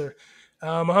that answer.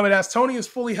 Muhammad asks, Tony is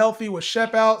fully healthy with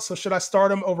Shep out, so should I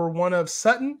start him over one of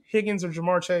Sutton, Higgins, or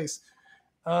Jamar Chase?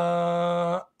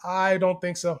 I don't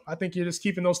think so. I think you're just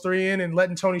keeping those three in and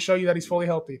letting Tony show you that he's fully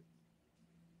healthy.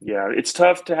 Yeah, it's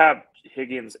tough to have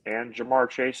Higgins and Jamar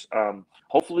Chase.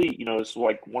 Hopefully, this is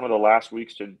like one of the last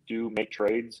weeks to make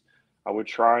trades. I would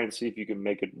try and see if you can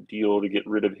make a deal to get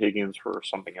rid of Higgins for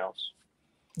something else.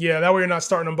 Yeah, that way you're not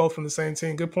starting them both from the same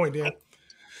team. Good point, Dan.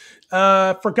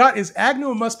 Forgot, is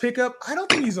Agnew a must pick up? I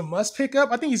don't think he's a must pick up.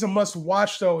 I think he's a must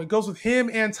watch, though. It goes with him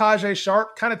and Tajay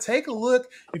Sharp. Kind of take a look.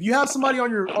 If you have somebody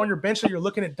on your bench that you're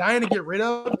looking at dying to get rid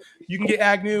of, you can get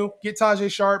Agnew, get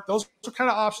Tajay Sharp. Those are kind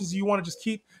of options you want to just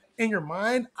keep in your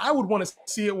mind. I would want to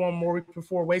see it one more week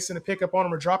before wasting a pickup on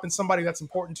him or dropping somebody that's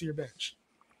important to your bench.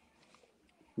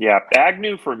 Yeah,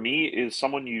 Agnew for me is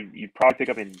someone you'd probably pick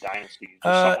up in Dynasty.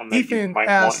 Ethan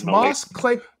asks, Moss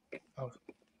Clay. Oh.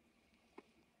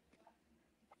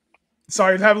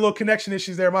 Sorry, I have a little connection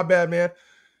issues there. My bad, man.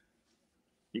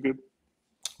 You good?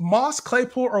 Moss,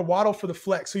 Claypool, or Waddle for the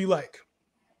flex? Who you like?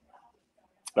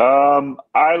 I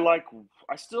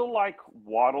still like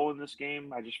Waddle in this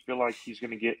game. I just feel like he's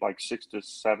going to get like 6 to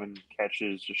 7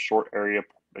 catches, just short area,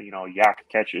 yak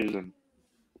catches, and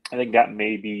I think that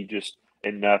may be just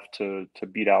enough to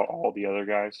beat out all the other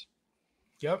guys.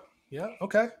 Yep. Yeah.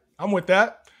 Okay. I'm with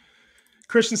that.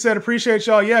 Christian said, appreciate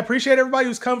y'all. Yeah, appreciate everybody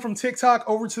who's come from TikTok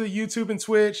over to the YouTube and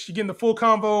Twitch. You're getting the full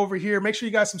combo over here. Make sure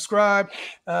you guys subscribe.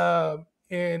 And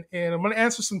I'm going to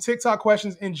answer some TikTok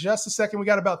questions in just a second. We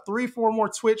got about 3-4 more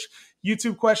Twitch,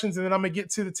 YouTube questions, and then I'm going to get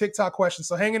to the TikTok questions.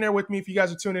 So hang in there with me if you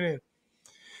guys are tuning in.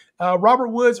 Robert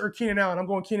Woods or Keenan Allen? I'm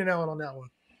going Keenan Allen on that one.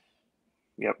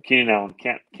 Yep, Keenan Allen.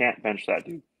 Can't bench that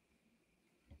dude.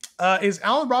 Is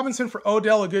Allen Robinson for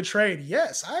Odell a good trade?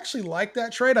 Yes, I actually like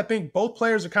that trade. I think both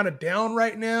players are kind of down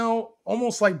right now,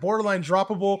 almost like borderline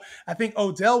droppable. I think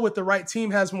Odell with the right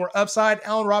team has more upside.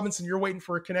 Allen Robinson, you're waiting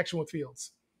for a connection with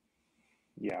Fields.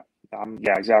 Yeah,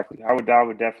 exactly. I would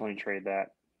definitely trade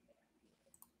that.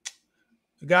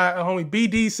 The guy, homie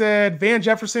BD said Van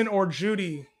Jefferson or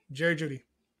Judy. Jerry Judy.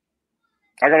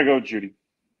 I gotta go with Judy.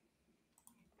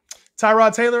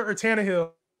 Tyrod Taylor or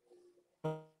Tannehill?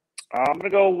 I'm gonna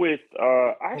go with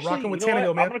rocking with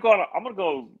Tannehill, man. I'm gonna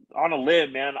go on a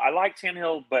limb, man. I like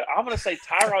Tannehill, but I'm gonna say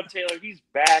Tyrod Taylor. He's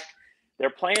back. They're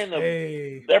playing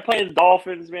the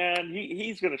Dolphins, man.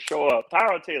 He's gonna show up.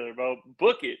 Tyrod Taylor, bro.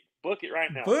 Book it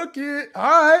right now. Book it.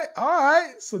 All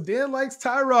right. So Dan likes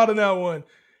Tyrod in that one.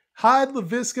 Hyde,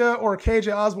 LaVisca, or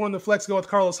KJ Osborne. The flex go with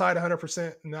Carlos Hyde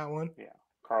 100% in that one. Yeah,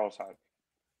 Carlos Hyde.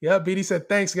 Yeah, BD said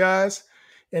thanks, guys.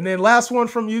 And then last one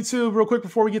from YouTube, real quick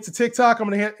before we get to TikTok. I'm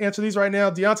going to answer these right now.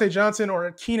 Deontay Johnson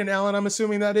or Keenan Allen, I'm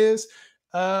assuming that is.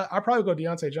 I'll probably go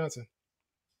Deontay Johnson.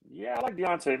 Yeah, I like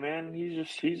Deontay, man. He's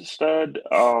a stud.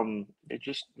 Go with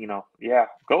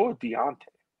Deontay.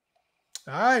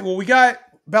 All right. Well, we got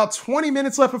about 20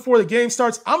 minutes left before the game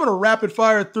starts. I'm going to rapid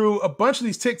fire through a bunch of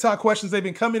these TikTok questions. They've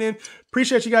been coming in.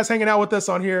 Appreciate you guys hanging out with us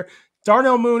on here.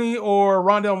 Darnell Mooney or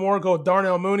Rondale Moore? Go with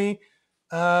Darnell Mooney.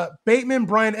 Bateman,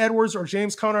 Brian Edwards, or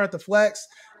James Conner at the flex.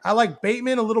 I like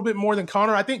Bateman a little bit more than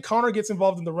Conner. I think Conner gets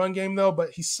involved in the run game, though,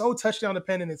 but he's so touchdown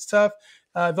dependent. It's tough.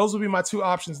 Those would be my two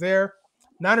options there.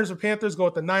 Niners or Panthers? Go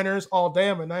with the Niners all day.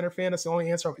 I'm a Niner fan. That's the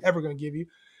only answer I'm ever going to give you.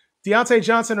 Deontay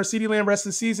Johnson or CeeDee Lamb rest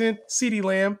of the season? CeeDee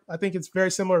Lamb. I think it's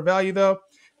very similar value, though.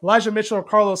 Elijah Mitchell or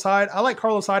Carlos Hyde? I like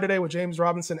Carlos Hyde today with James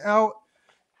Robinson out.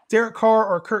 Derek Carr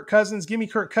or Kirk Cousins? Give me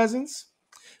Kirk Cousins.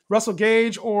 Russell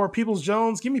Gage or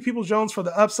Peoples-Jones? Give me Peoples-Jones for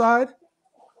the upside.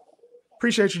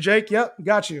 Appreciate you, Jake. Yep,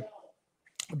 got you.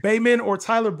 Bateman or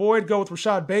Tyler Boyd? Go with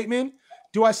Rashad Bateman.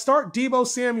 Do I start Deebo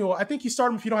Samuel? I think you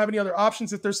start him if you don't have any other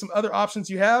options. If there's some other options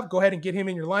you have, go ahead and get him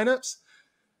in your lineups.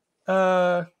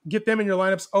 Get them in your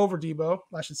lineups over Deebo,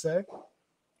 I should say.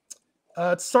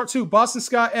 Start two, Boston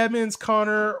Scott, Edmonds,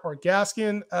 Connor, or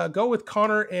Gaskin. Go with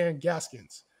Connor and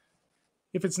Gaskins.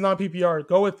 If it's non-PPR,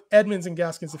 go with Edmonds and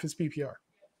Gaskins if it's PPR.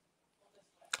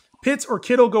 Pitts or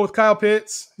Kittle? Go with Kyle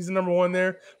Pitts. He's the number one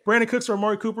there. Brandon Cooks or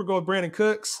Amari Cooper? Go with Brandon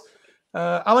Cooks.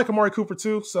 I like Amari Cooper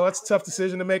too, so that's a tough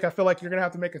decision to make. I feel like you're going to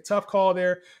have to make a tough call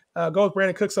there. Go with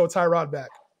Brandon Cooks, so Tyrod back.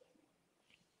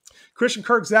 Christian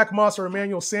Kirk, Zach Moss, or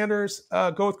Emmanuel Sanders.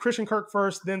 Go with Christian Kirk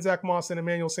first, then Zach Moss, and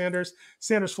Emmanuel Sanders.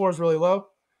 Sanders' floor is really low.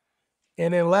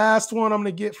 And then last one I'm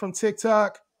going to get from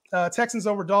TikTok, Texans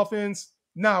over Dolphins.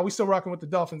 Nah, we still rocking with the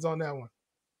Dolphins on that one.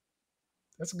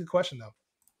 That's a good question,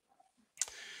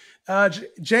 though.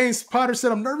 James Potter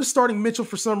said, I'm nervous starting Mitchell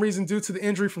for some reason due to the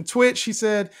injury from Twitch. He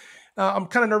said, I'm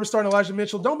kind of nervous starting Elijah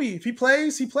Mitchell. Don't be. If he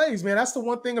plays, man. That's the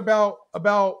one thing about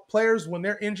players when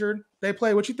they're injured, they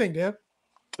play. What you think, Dan?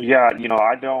 Yeah,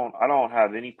 I don't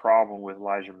have any problem with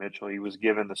Elijah Mitchell. He was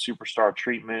given the superstar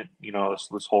treatment,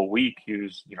 this whole week. He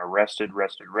was, rested.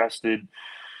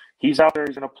 He's out there,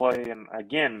 he's going to play. And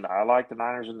again, I like the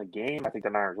Niners in the game. I think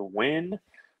the Niners will win.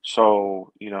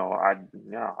 So,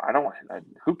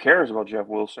 who cares about Jeff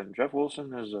Wilson? Jeff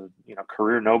Wilson is a,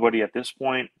 career nobody at this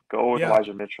point. Go with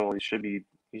Elijah Mitchell. He should be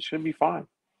fine.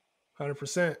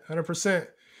 100%.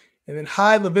 And then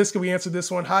hi LaVisca, we answered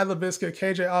this one. Hi LaVisca,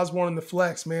 KJ Osborne in the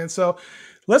flex, man. So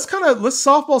let's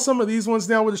softball some of these ones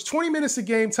now. Where there's 20 minutes of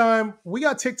game time. We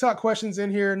got TikTok questions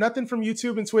in here. Nothing from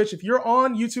YouTube and Twitch. If you're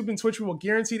on YouTube and Twitch, we will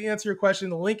guarantee to answer your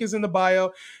question. The link is in the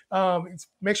bio.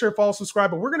 Make sure to follow, subscribe.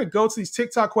 But we're going to go to these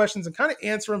TikTok questions and kind of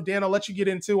answer them. Dan, I'll let you get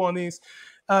into on these.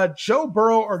 Joe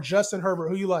Burrow or Justin Herbert,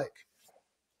 who you like?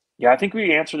 Yeah, I think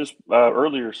we answered this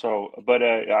earlier. But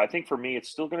I think for me, it's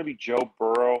still going to be Joe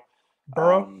Burrow.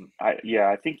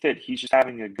 I think that he's just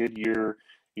having a good year.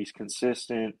 He's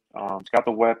consistent. He's got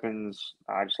the weapons.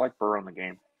 I just like Burrow in the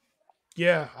game.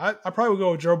 Yeah, I probably would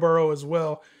go with Joe Burrow as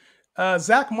well.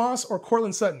 Zach Moss or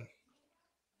Courtland Sutton?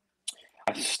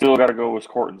 I still got to go with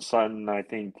Courtland Sutton. I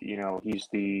think he's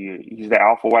the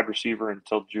alpha wide receiver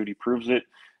until Judy proves it.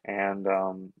 And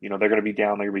they're going to be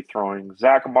down. They're going to be throwing.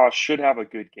 Zach Moss should have a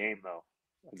good game though.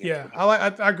 Yeah, I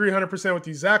agree 100% with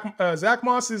you. Zach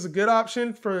Moss is a good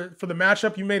option for the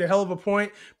matchup. You made a hell of a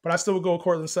point, but I still would go with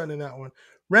Courtland Sutton in that one.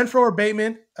 Renfro or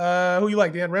Bateman? Who you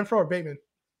like, Dan? Renfro or Bateman?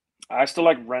 I still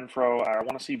like Renfro. I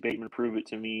want to see Bateman prove it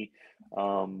to me.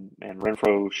 And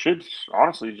Renfro should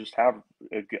honestly just have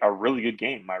a really good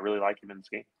game. I really like him in this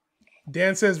game.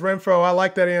 Dan says Renfro. I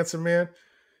like that answer, man.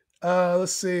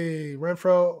 Let's see.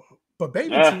 Renfro. But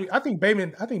Bateman, I think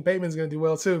Bateman's going to do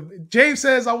well too. James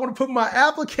says, I want to put my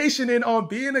application in on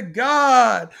being a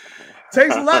god.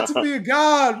 Takes a lot to be a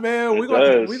god, man. We're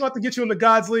going to have to get you in the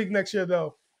Gods League next year,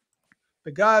 though.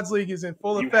 The Gods League is in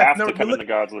full effect. You have to come in the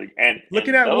Gods League. And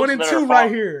looking at 1 and 2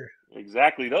 right here.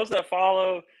 Exactly. Those that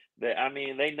follow,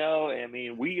 they know. I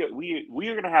mean, we are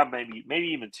going to have maybe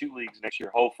even 2 leagues next year,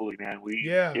 hopefully, man.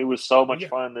 It was so much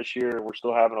fun this year. We're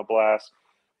still having a blast.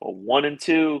 But 1 and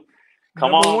 2.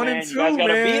 Come Number on, 1 man. and 2, you guys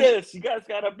gotta man. beat us. You guys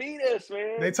gotta beat us,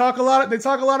 man. They talk a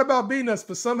lot about beating us,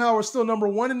 but somehow we're still number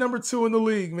 1 and number 2 in the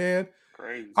league, man.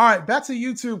 Crazy. All right, back to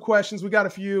YouTube questions. We got a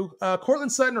few.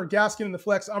 Courtland Sutton or Gaskin in the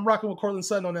flex? I'm rocking with Courtland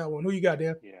Sutton on that one. Who you got,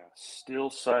 Dan? Yeah, still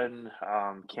Sutton.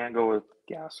 Can't go with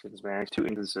Gaskins, man. He's too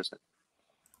inconsistent.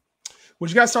 Would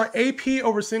you guys start AP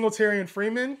over Singletary and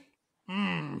Freeman?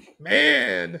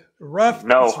 Man, rough.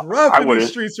 No, it's rough in these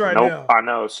streets right now. I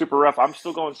know, super rough. I'm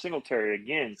still going Singletary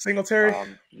again. Singletary?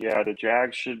 Yeah, the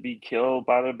Jags should be killed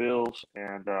by the Bills,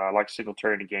 and I like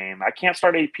Singletary in the game. I can't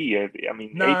start AP. I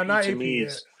mean, AP to me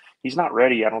is he's not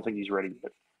ready. I don't think he's ready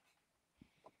yet.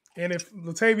 And if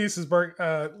Latavius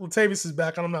is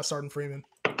back, I'm not starting Freeman.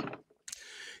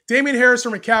 Damian Harris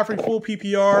or McCaffrey, full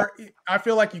PPR. I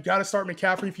feel like you got to start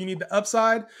McCaffrey if you need the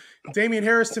upside. Damian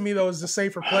Harris, to me, though, is the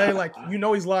safer play. Like,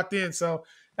 he's locked in. So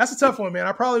that's a tough one, man.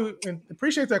 I probably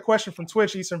appreciate that question from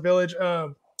Twitch, Eastern Village.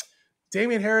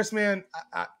 Damian Harris, man,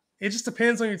 it just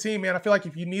depends on your team, man. I feel like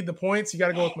if you need the points, you got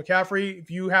to go with McCaffrey.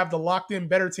 If you have the locked-in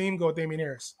better team, go with Damian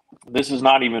Harris. This is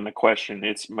not even a question.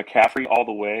 It's McCaffrey all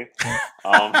the way.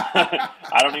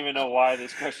 I don't even know why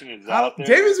this question is out there.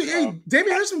 Damian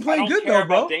Harris been playing good, though,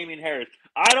 bro. Damian Harris.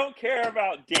 I don't care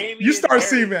about Damian You start Harris.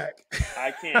 C-Mac.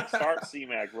 I can't start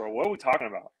C-Mac, bro. What are we talking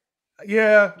about?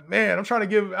 Yeah, man. I'm trying to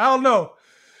give – I don't know.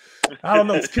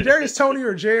 It's Kadarius Toney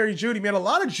or Jerry Judy, man. A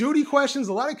lot of Judy questions,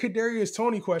 a lot of Kadarius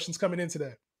Toney questions coming in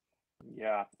today.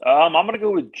 Yeah. I'm going to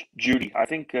go with Judy. I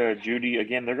think Judy,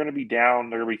 again, they're going to be down.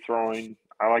 They're going to be throwing.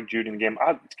 I like Judy in the game.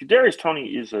 Kadarius Toney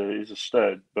is a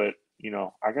stud, but,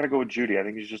 I got to go with Judy. I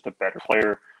think he's just a better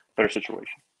player, better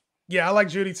situation. Yeah, I like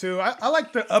Judy too. I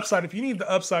like the upside. If you need the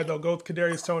upside, though, go with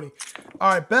Kadarius Toney.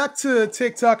 All right, back to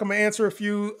TikTok. I'm going to answer a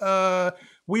few.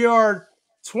 We are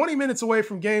 20 minutes away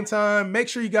from game time. Make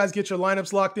sure you guys get your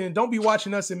lineups locked in. Don't be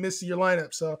watching us and missing your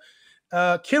lineup. So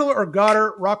Kittle or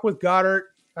Goddard, rock with Goddard.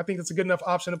 I think that's a good enough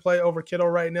option to play over Kittle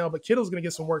right now, but Kittle's going to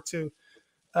get some work too.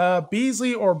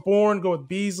 Beasley or Bourne, go with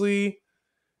Beasley.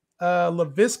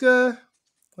 LaVisca,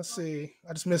 let's see.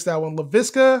 I just missed that one.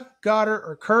 LaVisca, Goddard,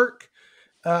 or Kirk.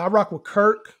 I rock with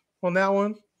Kirk. on that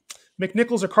one.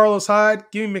 McNichols or Carlos Hyde?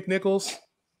 Give me McNichols.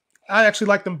 I actually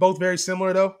like them both very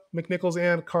similar though. McNichols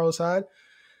and Carlos Hyde.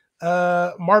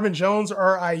 Marvin Jones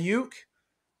or Ayuk?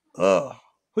 Ugh.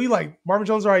 Who you like? Marvin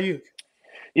Jones or Ayuk?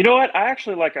 You know what? I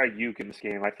actually like Ayuk in this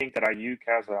game. I think that Ayuk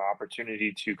has an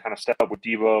opportunity to kind of step up with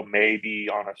Debo, maybe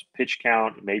on a pitch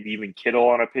count, maybe even Kittle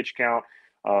on a pitch count.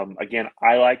 Again,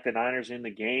 I like the Niners in the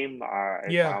game.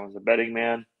 If Yeah. I was a betting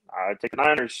man, I'd take the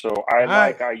Niners. So I All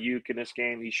right. like Ayuk in this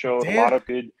game. He showed Dan.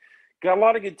 got a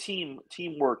lot of good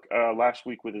teamwork last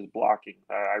week with his blocking.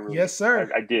 Yes, sir.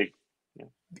 I dig. Yeah.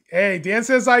 Hey, Dan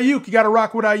says Ayuk. You got to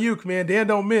rock with Ayuk, man. Dan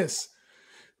don't miss.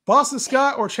 Boston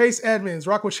Scott or Chase Edmonds?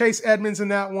 Rock with Chase Edmonds in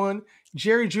that one.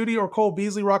 Jerry Jeudy or Cole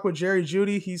Beasley? Rock with Jerry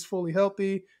Jeudy. He's fully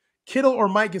healthy. Kittle or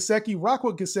Mike Gesicki? Rock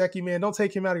with Gesicki, man. Don't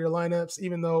take him out of your lineups,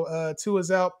 even though Tua's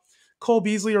out. Cole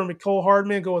Beasley or McCole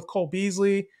Hardman? Go with Cole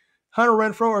Beasley. Hunter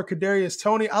Renfrow or Kadarius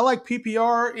Toney? I like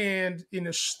PPR, and in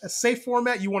a safe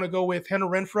format, you want to go with Hunter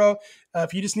Renfrow.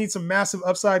 If you just need some massive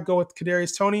upside, go with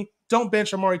Kadarius Toney. Don't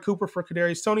bench Amari Cooper for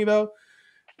Kadarius Toney, though.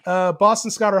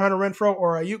 Boston Scott or Hunter Renfrow,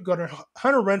 or Ayuk? Go to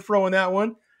Hunter Renfrow in that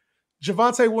one.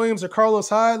 Javonte Williams or Carlos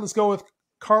Hyde? Let's go with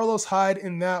Carlos Hyde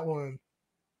in that one.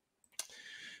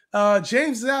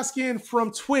 James is asking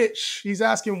from Twitch. He's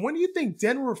asking, when do you think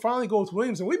Denver will finally go with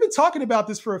Williams? And we've been talking about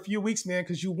this for a few weeks, man,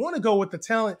 because you want to go with the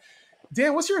talent.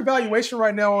 Dan, what's your evaluation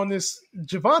right now on this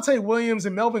Javonte Williams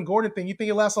and Melvin Gordon thing? You think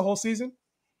it lasts the whole season?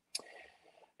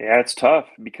 Yeah, it's tough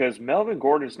because Melvin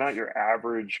Gordon is not your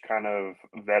average kind of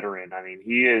veteran. I mean,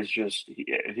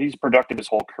 he's productive his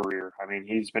whole career. I mean,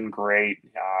 he's been great.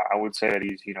 I would say that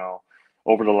he's,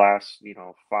 over the last,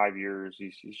 5 years,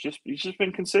 he's just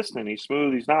been consistent. He's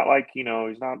smooth. He's not like, he's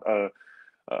not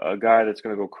a guy that's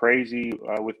going to go crazy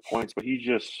with points, but he's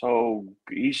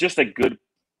just a good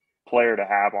player to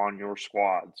have on your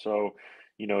squad. So,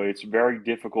 it's very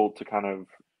difficult to kind of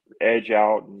edge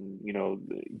out and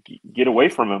get away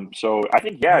from him. So I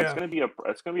think it's Yeah. going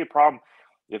to be a problem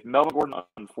if Melvin Gordon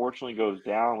unfortunately goes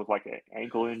down with like an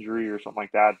ankle injury or something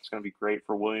like that. It's going to be great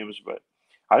for Williams, but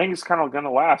I think it's kind of going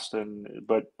to last.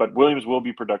 But Williams will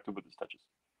be productive with his touches.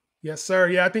 Yes, sir.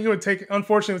 Yeah, I think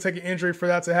unfortunately, it would take an injury for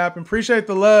that to happen. Appreciate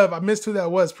the love. I missed who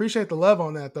that was. Appreciate the love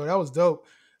on that, though. That was dope.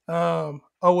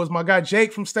 Was my guy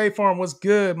Jake from State Farm. What's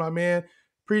good, my man?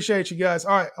 Appreciate you guys.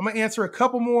 All right, I'm going to answer a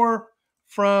couple more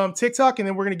from TikTok, and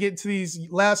then we're going to get into these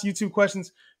last YouTube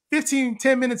questions. 10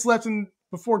 minutes left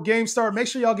before game start. Make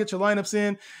sure y'all get your lineups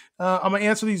in. I'm going to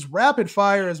answer these rapid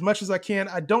fire as much as I can.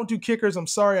 I don't do kickers. I'm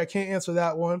sorry, I can't answer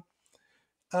that one.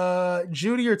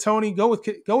 Jeudy or Toney? Go with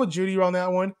Jeudy on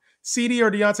that one. CD or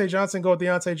Deontay Johnson? Go with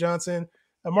Deontay Johnson.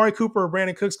 Amari Cooper or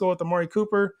Brandon Cooks? Go with Amari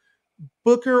Cooper.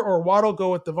 Booker or Waddle?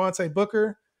 Go with Devontae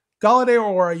Booker. Golladay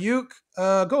or Ayuk?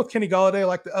 Go with Kenny Golladay. I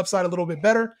like the upside a little bit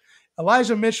better.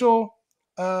 Elijah Mitchell.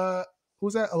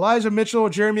 Who's that? Elijah Mitchell,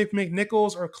 Jeremy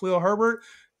McNichols, or Khalil Herbert?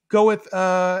 Go with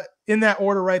in that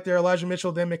order right there. Elijah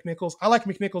Mitchell, then McNichols. I like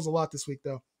McNichols a lot this week,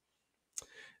 though.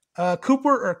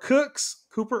 Cooper or Cooks?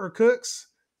 Cooper or Cooks?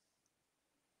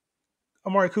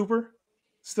 Amari Cooper.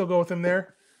 Still go with him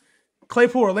there.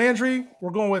 Claypool or Landry? We're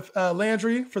going with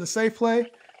Landry for the safe play.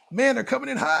 Man, they're coming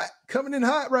in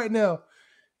hot right now.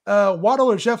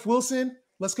 Waddle or Jeff Wilson?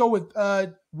 Let's go with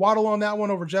Waddle on that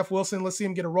one over Jeff Wilson. Let's see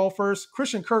him get a roll first.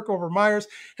 Christian Kirk over Myers.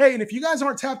 Hey, and if you guys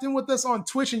aren't tapped in with us on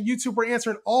Twitch and YouTube, we're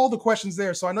answering all the questions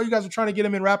there. So I know you guys are trying to get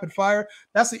them in rapid fire.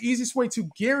 That's the easiest way to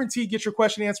guarantee get your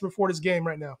question answered before this game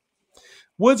right now.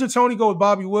 Woods or Toney? Go with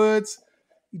Bobby Woods.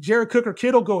 Jared Cook or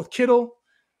Kittle? Go with Kittle.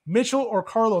 Mitchell or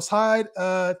Carlos Hyde?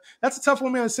 That's a tough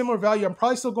one, man. A similar value. I'm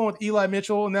probably still going with Eli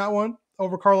Mitchell in that one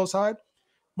over Carlos Hyde.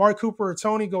 Mark Cooper or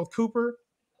Toney? Go with Cooper.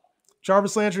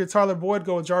 Jarvis Landry or Tyler Boyd?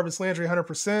 Go with Jarvis Landry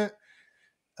 100%.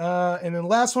 And then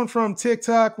last one from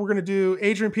TikTok, we're going to do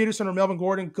Adrian Peterson or Melvin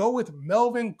Gordon. Go with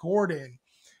Melvin Gordon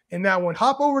in that one.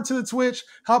 Hop over to the Twitch.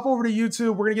 Hop over to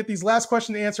YouTube. We're going to get these last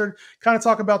questions answered, kind of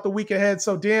talk about the week ahead.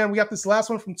 So, Dan, we got this last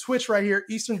one from Twitch right here.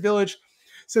 Eastern Village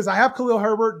says, I have Khalil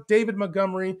Herbert, David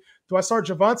Montgomery. Do I start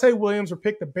Javonte Williams or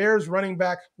pick the Bears running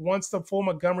back once the full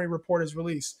Montgomery report is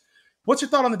released? What's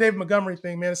your thought on the David Montgomery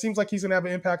thing, man? It seems like he's going to have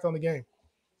an impact on the game.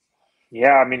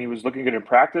 Yeah, I mean, he was looking good in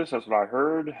practice. That's what I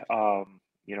heard. I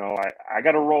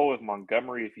got to roll with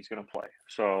Montgomery if he's going to play.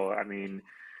 So, I mean,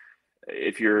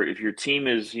 if your team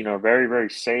is very, very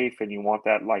safe and you want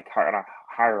that like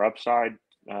higher upside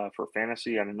for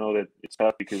fantasy, I know that it's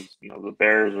tough because the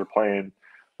Bears are playing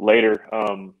later.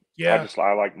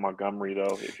 I like Montgomery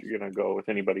though. If you're going to go with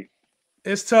anybody,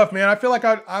 it's tough, man. I feel like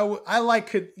I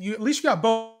like you. At least you got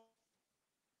both.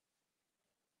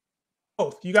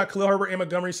 You got Khalil Herbert and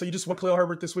Montgomery, so you just want Khalil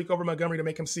Herbert this week over Montgomery to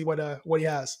make him see what he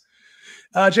has.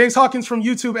 James Hawkins from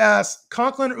YouTube asks,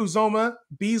 Conklin, Uzoma,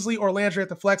 Beasley, or Landry at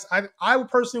the flex. I would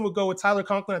personally would go with Tyler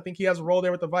Conklin. I think he has a role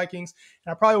there with the Vikings.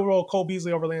 And I probably would roll Cole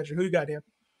Beasley over Landry. Who you got, Dan?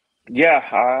 Yeah,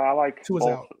 I like Two is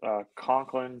both out.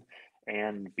 Conklin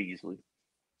and Beasley.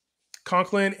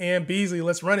 Conklin and Beasley.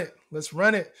 Let's run it. Let's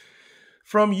run it.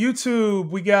 From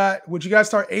YouTube, we got, would you guys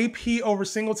start AP over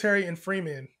Singletary and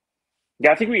Freeman?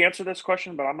 Yeah, I think we answered this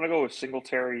question, but I'm going to go with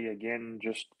Singletary again,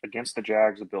 just against the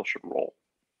Jags. The Bill should roll.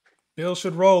 Bill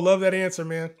should roll. Love that answer,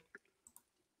 man.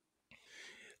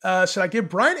 Should I give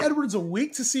Bryan Edwards a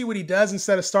week to see what he does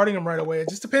instead of starting him right away? It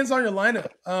just depends on your lineup.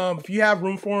 If you have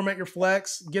room for him at your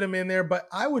flex, get him in there. But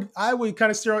I would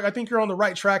kind of steer. I think you're on the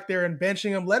right track there and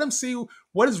benching him. Let him see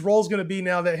what his role is going to be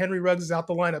now that Henry Ruggs is out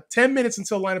the lineup. 10 minutes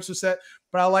until lineups are set.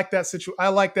 But I like that I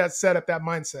like that setup, that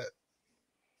mindset.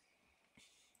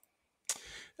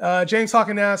 James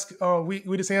Hawkins asked,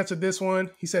 we just answered this one.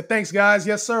 He said, thanks, guys.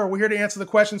 Yes, sir. We're here to answer the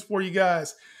questions for you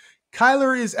guys.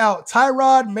 Kyler is out.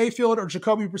 Tyrod, Mayfield, or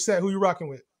Jacoby Brissett? Who you rocking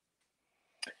with?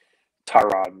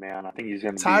 Tyrod, man. I think he's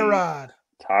going to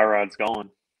be. Tyrod's going.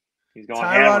 He's going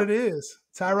Tyrod hammer. it is.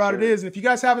 Tyrod it is. And if you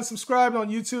guys haven't subscribed on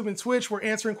YouTube and Twitch, we're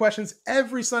answering questions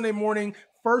every Sunday morning.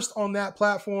 First on that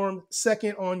platform,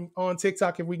 second on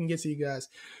TikTok if we can get to you guys.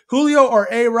 Julio or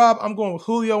A-Rob? I'm going with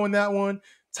Julio in that one.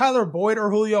 Tyler Boyd or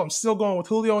Julio? I'm still going with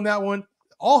Julio in that one.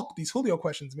 All these Julio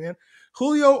questions, man.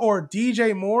 Julio or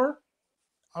DJ Moore?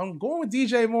 I'm going with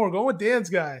DJ Moore. Going with Dan's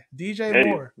guy, DJ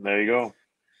Moore. There you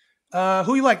go.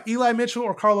 Who you like, Eli Mitchell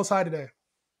or Carlos Hyde today?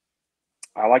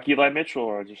 I like Eli Mitchell.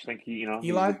 I just think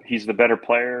he's the better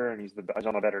player and he's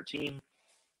on a better team.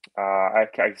 I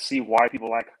see why people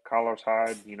like Carlos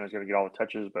Hyde. He's going to get all the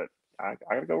touches, but I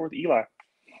got to go with Eli.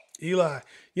 Eli.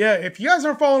 Yeah, if you guys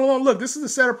aren't following along, look, this is the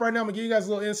setup right now. I'm going to give you guys a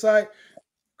little insight.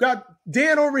 Got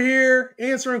Dan over here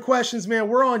answering questions, man.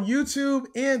 We're on YouTube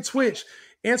and Twitch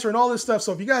answering all this stuff.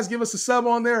 So if you guys give us a sub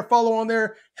on there, follow on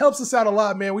there, helps us out a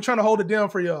lot, man. We're trying to hold it down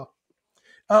for y'all.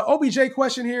 OBJ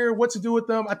question here, what to do with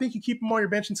them? I think you keep him on your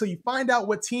bench until you find out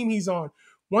what team he's on.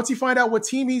 Once you find out what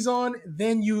team he's on,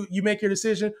 then you make your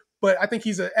decision. But I think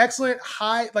he's an excellent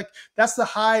high, that's the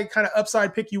high kind of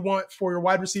upside pick you want for your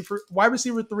wide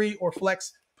receiver 3 or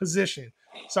flex position.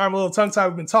 Sorry, I'm a little tongue-tied.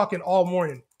 We've been talking all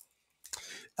morning.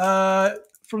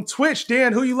 From Twitch,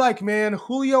 Dan, who you like, man?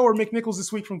 Julio or McNichols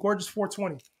this week from Gorgeous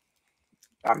 420?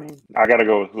 I mean, I got to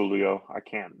go with Julio. I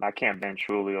can't bench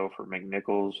Julio for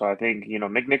McNichols. I think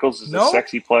McNichols is a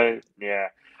sexy play. Yeah,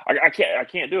 I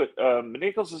can't do it.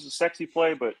 McNichols is a sexy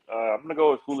play, but I'm gonna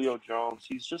go with Julio Jones.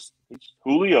 He's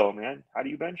Julio, man. How do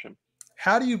you bench him?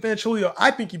 How do you bench Julio?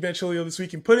 I think you bench Julio this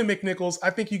week and put in McNichols.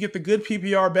 I think you get the good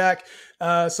PPR back.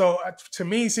 So to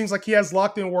me, it seems like he has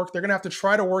locked in work. They're gonna have to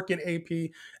try to work in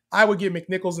AP. I would get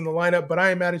McNichols in the lineup, but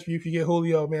I ain't mad at you if you get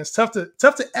Julio, man. It's tough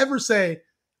to ever say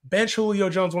bench Julio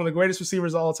Jones, one of the greatest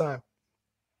receivers of all time.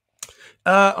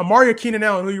 Amari or Keenan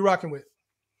Allen, who are you rocking with?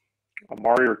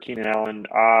 Amari or Keenan Allen?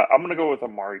 I'm going to go with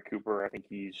Amari Cooper. I think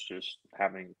he's just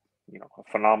having a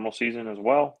phenomenal season as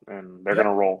well, and they're going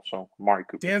to roll. So Amari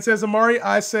Cooper. Dan says Amari.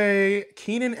 I say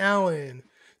Keenan Allen.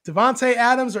 Devontae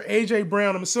Adams or A.J.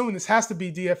 Brown? I'm assuming this has to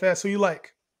be DFS. Who you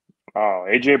like? Oh,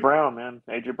 A.J. Brown, man.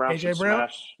 A.J. Brown. A.J. Brown?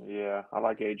 Smash. Yeah, I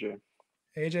like A.J.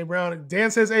 A.J. Brown. Dan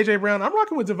says A.J. Brown. I'm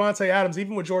rocking with Devontae Adams,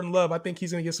 even with Jordan Love. I think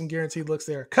he's going to get some guaranteed looks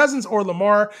there. Cousins or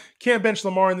Lamar? Can't bench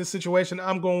Lamar in this situation.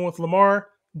 I'm going with Lamar.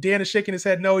 Dan is shaking his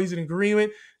head. No, he's in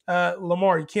agreement.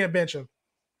 Lamar, you can't bench him.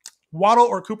 Waddle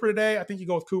or Cooper today? I think you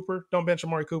go with Cooper. Don't bench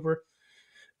Amari Cooper.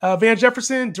 Van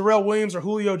Jefferson, Darrell Williams, or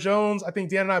Julio Jones? I think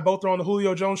Dan and I both are on the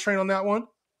Julio Jones train on that one.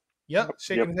 Yep,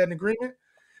 shaking his head in agreement.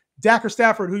 Dak or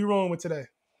Stafford? Who you rolling with today?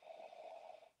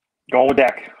 Going with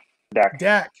Dak.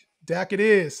 Dak it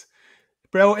is.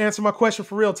 Bro, answer my question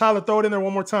for real. Tyler, throw it in there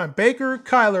one more time. Baker,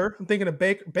 Kyler. I'm thinking of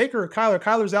Baker or Kyler.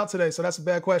 Kyler's out today, so that's a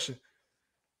bad question.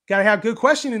 Got to have good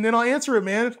question, and then I'll answer it,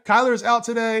 man. Kyler's out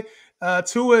today.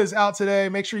 Tua is out today.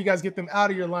 Make sure you guys get them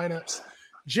out of your lineups.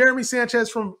 Jeremy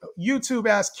Sanchez from YouTube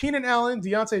asked, Keenan Allen,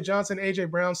 Deontay Johnson, A.J.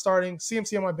 Brown starting,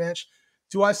 CMC on my bench.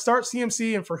 Do I start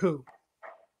CMC and for who?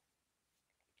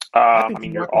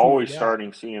 You're always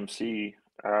starting CMC.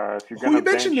 If you're who you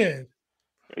benching then?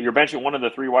 You're benching one of the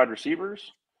 3 wide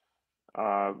receivers.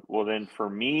 Well, then for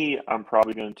me, I'm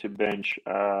probably going to bench.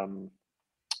 I'm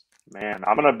going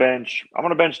to bench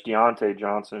Deontay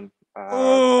Johnson.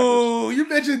 You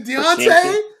mentioned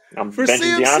Deontay? I'm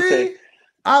benching Deontay.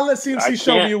 I'll let CMC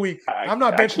show me a week. I'm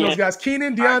not benching those guys.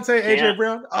 Keenan, Deontay, AJ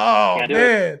Brown. Oh,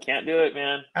 man. Can't do it,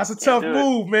 man. That's a tough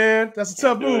move, man. That's a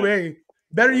tough move. Hey,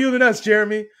 better you than us,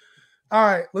 Jeremy. All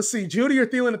right, let's see. Judy or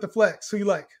Thielen at the flex? Who you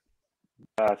like?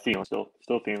 Thielen, still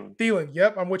Thielen. Thielen,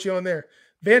 yep, I'm with you on there.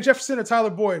 Van Jefferson or Tyler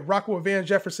Boyd? Rocking with Van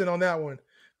Jefferson on that one.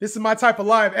 This is my type of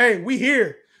live. Hey, we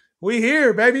here. We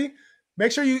here, baby.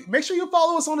 Make sure you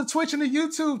follow us on the Twitch and the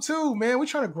YouTube too, man. We're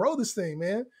trying to grow this thing,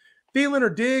 man. Thielen or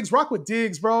Diggs, rock with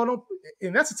Diggs, bro.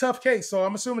 And that's a tough case, so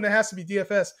I'm assuming it has to be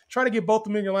DFS. Try to get both of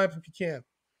them in your lineup if you can.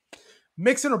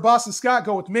 Mixon or Boston Scott,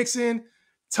 go with Mixon.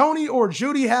 Tony or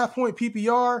Judy, half-point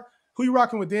PPR. Who you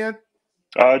rocking with, Dan?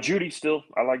 Judy still.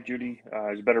 I like Judy.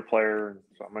 He's a better player,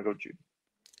 so I'm going to go Judy.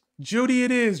 Judy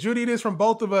it is. Judy it is from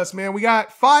both of us, man. We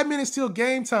got 5 minutes till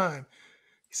game time.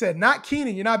 He said, not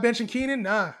Keenan. You're not benching Keenan?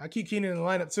 Nah, I keep Keenan in the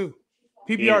lineup too.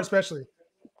 PPR especially.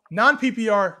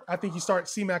 Non-PPR, I think you start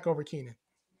C-Mac over Keenan.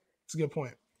 That's a good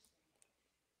point.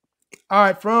 All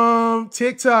right, from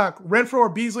TikTok, Renfro or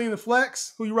Beasley in the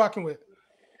flex? Who you rocking with?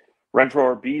 Renfro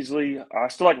or Beasley? I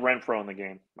still like Renfro in the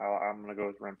game. I'm going to go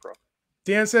with Renfro.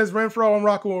 Dan says Renfro. I'm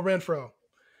rocking with Renfro.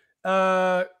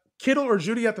 Kittle or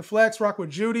Judy at the flex? Rock with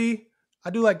Judy. I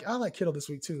like Kittle this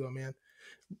week too, though, man.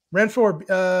 Renfro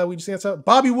or we just answered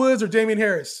Bobby Woods or Damian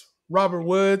Harris? Robert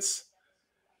Woods.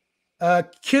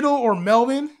 Kittle or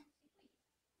Melvin?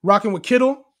 Rocking with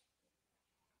Kittle.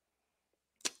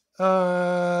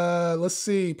 Let's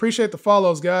see. Appreciate the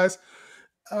follows, guys.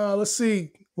 Let's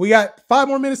see. We got 5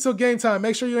 more minutes till game time.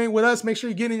 Make sure you ain't with us. Make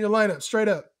sure you get in your lineup straight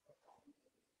up.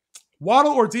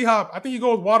 Waddle or D-Hop? I think you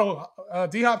go with Waddle.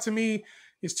 D-Hop to me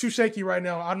is too shaky right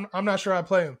now. I'm not sure I'd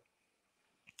play him.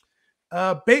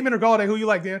 Bateman or Galladay? Who you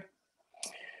like, Dan?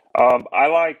 I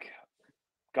like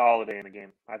Galladay in the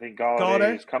game. I think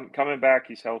Galladay is coming back.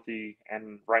 He's healthy,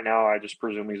 and right now I just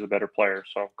presume he's a better player.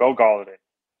 So go Galladay.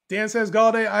 Dan says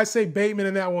Galladay. I say Bateman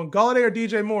in that one. Galladay or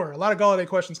DJ Moore? A lot of Galladay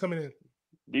questions coming in.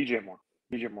 DJ Moore.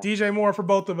 DJ Moore for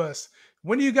both of us.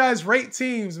 When do you guys rate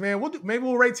teams, man? Maybe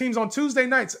we'll rate teams on Tuesday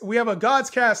nights. We have a God's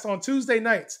Cast on Tuesday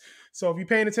nights. So if you're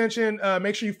paying attention,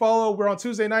 make sure you follow. We're on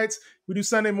Tuesday nights. We do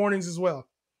Sunday mornings as well.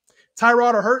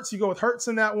 Tyrod or Hurts? You go with Hurts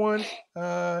in that one.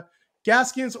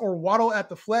 Gaskins or Waddle at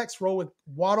the flex? Roll with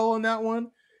Waddle in that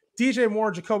one. DJ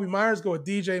Moore, Jacoby Myers? Go with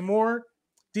DJ Moore.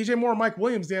 DJ Moore, Mike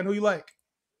Williams, Dan, who you like?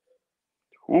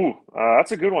 Ooh,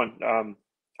 that's a good one.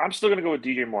 I'm still going to go with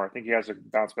DJ Moore. I think he has a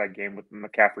bounce-back game with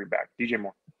McCaffrey back. DJ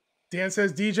Moore. Dan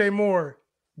says DJ Moore.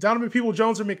 Donovan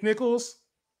Peoples-Jones or McNichols?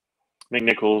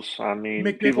 McNichols. I mean,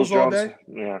 McNichols all day?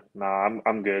 Yeah,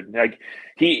 I'm good. Like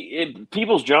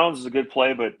Peoples-Jones is a good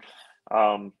play, but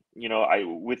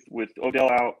with Odell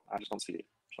out, I just don't see it.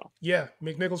 So yeah,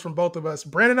 McNichols from both of us.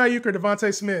 Brandon Ayuk or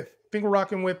Devontae Smith? I think we're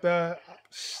rocking with.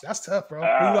 That's tough, bro. Who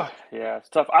you got? Yeah, it's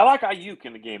tough. I like Ayuk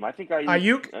in the game. I think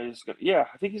Ayuk. I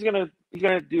think he's gonna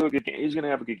do a good game. He's gonna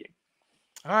have a good game.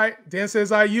 All right, Dan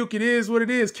says Ayuk. It is what it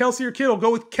is. Kelsey or Kittle?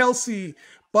 Go with Kelsey.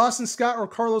 Boston Scott or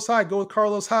Carlos Hyde? Go with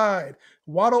Carlos Hyde.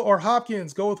 Waddle or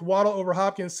Hopkins? Go with Waddle over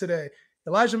Hopkins today.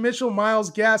 Elijah Mitchell, Myles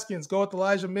Gaskins. Go with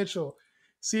Elijah Mitchell.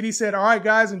 CD said, all right,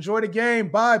 guys, enjoy the game.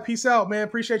 Bye. Peace out, man.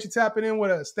 Appreciate you tapping in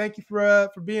with us. Thank you for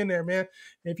being there, man.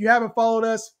 And if you haven't followed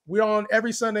us, we're on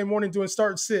every Sunday morning doing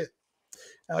start and sit.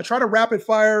 Try to rapid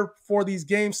fire for these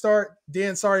games start.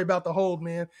 Dan, sorry about the hold,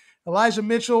 man. Elijah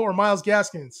Mitchell or Myles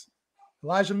Gaskins?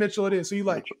 Elijah Mitchell it is. Who you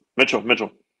like?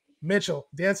 Mitchell.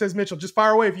 Dan says Mitchell. Just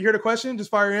fire away. If you hear the question,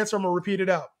 just fire your answer. I'm going to repeat it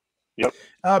out.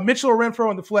 Yep. Mitchell or Renfro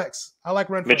on the flex? I like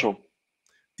Renfro. Mitchell.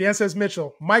 Dan says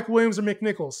Mitchell. Mike Williams or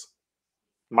McNichols?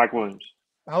 Mike Williams.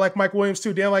 I like Mike Williams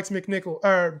too. Dan likes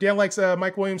Dan likes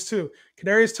Mike Williams too.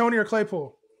 Kadarius Toney or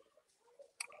Claypool?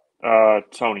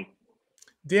 Tony.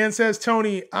 Dan says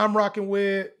Tony. I'm rocking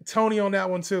with Tony on that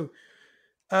one too.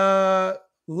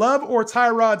 Love or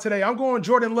Tyrod today? I'm going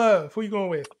Jordan Love. Who you going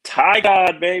with? Ty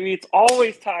God, baby. It's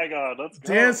always Ty God. Let's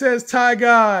go. Dan says Ty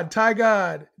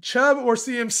God. Chubb or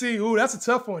CMC? Ooh, that's a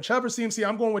tough one. Chubb or CMC?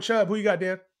 I'm going with Chubb. Who you got,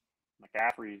 Dan?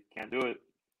 McCaffrey. Can't do it.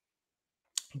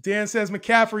 Dan says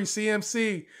McCaffrey,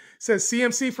 CMC. Says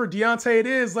CMC for Deontay it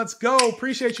is. Let's go.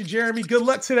 Appreciate you, Jeremy. Good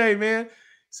luck today, man.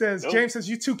 Says James says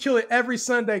you two kill it every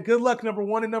Sunday. Good luck, number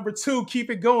 1 and number 2. Keep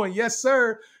it going. Yes,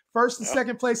 sir. First and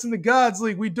second place in the Gods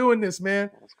League. We doing this, man.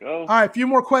 Let's go. All right, a few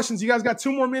more questions. You guys got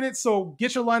 2 more minutes, so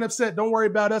get your lineup set. Don't worry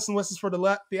about us unless it's for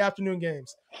the afternoon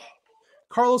games.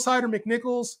 Carlos Hyde or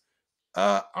McNichols?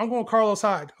 I'm going Carlos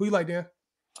Hyde. Who you like, Dan?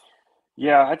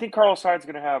 Yeah, I think Carlos Hyde's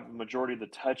going to have the majority of the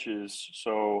touches.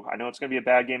 So I know it's going to be a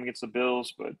bad game against the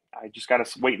Bills, but I just got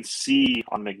to wait and see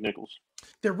on McNichols.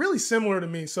 They're really similar to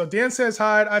me. So Dan says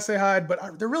Hyde, I say Hyde,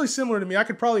 but they're really similar to me. I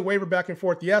could probably waver back and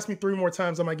forth. You ask me 3 more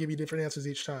times, I might give you different answers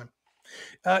each time.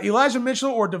 Elijah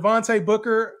Mitchell or Devontae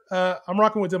Booker? I'm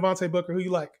rocking with Devontae Booker. Who you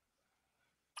like?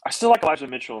 I still like Elijah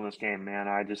Mitchell in this game, man.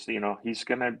 I just, I don't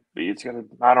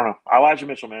know. Elijah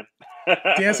Mitchell, man.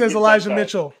 Dan says Elijah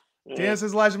Mitchell. Dan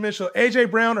says Elijah Mitchell. A.J.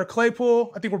 Brown or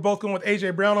Claypool? I think we're both going with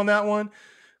A.J. Brown on that one.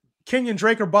 Kenyon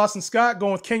Drake or Boston Scott?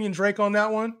 Going with Kenyon Drake on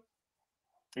that one.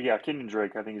 Yeah, Kenyon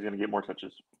Drake. I think he's going to get more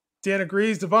touches. Dan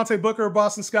agrees. Devontae Booker or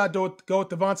Boston Scott? Go with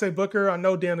Devontae Booker. I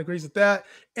know Dan agrees with that.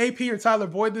 AP or Tyler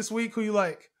Boyd this week? Who you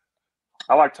like?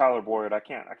 I like Tyler Boyd. I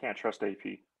can't trust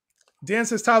AP. Dan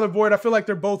says Tyler Boyd. I feel like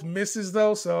they're both misses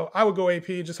though, so I would go AP.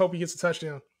 Just hope he gets a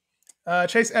touchdown.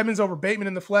 Chase Edmonds over Bateman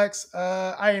in the flex.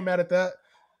 I ain't mad at that.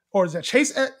 Or is that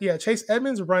Chase? Chase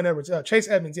Edmonds or Brian Edwards? Chase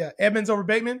Edmonds. Yeah, Edmonds over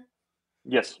Bateman.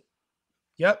 Yes.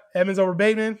 Yep, Edmonds over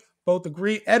Bateman. Both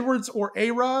agree. Edwards or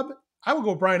A-Rob? I would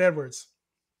go with Brian Edwards.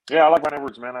 Yeah, I like Brian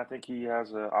Edwards, man. I think he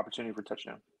has an opportunity for a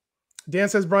touchdown. Dan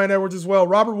says Brian Edwards as well.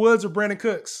 Robert Woods or Brandon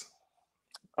Cooks?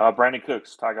 Brandon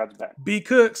Cooks. Ty God's back. B.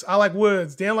 Cooks. I like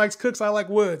Woods. Dan likes Cooks. I like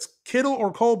Woods. Kittle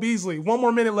or Cole Beasley? 1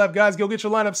 more minute left, guys. Go get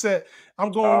your lineup set.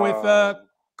 I'm going with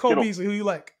Cole Kittle. Beasley. Who you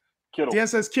like? Kittle. Dan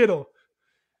says Kittle.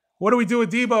 What do we do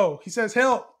with Debo? He says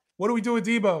help. What do we do with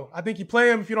Debo? I think you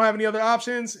play him if you don't have any other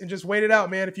options and just wait it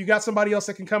out, man. If you got somebody else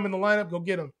that can come in the lineup, go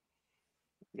get him.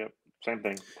 Yep, same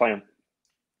thing. Play him.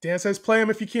 Dan says play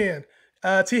him if you can.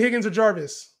 T. Higgins or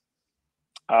Jarvis?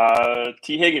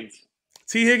 T. Higgins.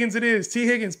 T. Higgins it is. T.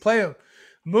 Higgins, play him.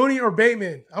 Mooney or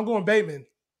Bateman? I'm going Bateman.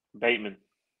 Bateman.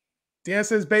 Dan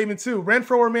says Bateman too.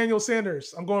 Renfro or Emmanuel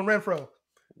Sanders? I'm going Renfro.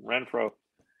 Renfro.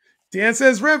 Dan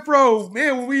says Renfro.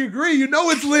 Man, when we agree, you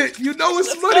know it's lit. You know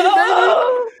it's money,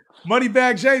 baby.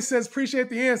 Moneybag J says, appreciate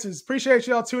the answers. Appreciate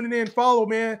y'all tuning in. Follow,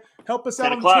 man. Help us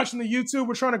out on the Twitch and the YouTube.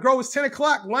 We're trying to grow. It's 10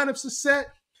 o'clock. Lineups are set.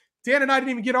 Dan and I didn't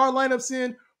even get our lineups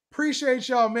in. Appreciate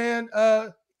y'all, man.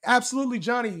 Absolutely,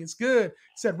 Johnny. It's good.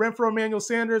 He said Renfro, Emmanuel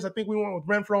Sanders. I think we went with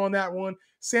Renfro on that one.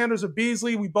 Sanders or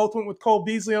Beasley. We both went with Cole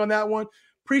Beasley on that one.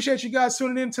 Appreciate you guys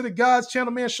tuning in to the Gods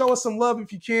channel, man. Show us some love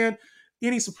if you can.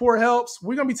 Any support helps.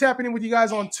 We're going to be tapping in with you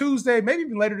guys on Tuesday. Maybe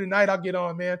even later tonight I'll get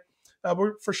on, man.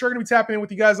 We're for sure going to be tapping in with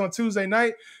you guys on Tuesday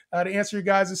night to answer your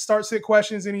guys' start-sit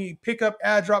questions, any pickup,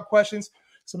 ad-drop questions.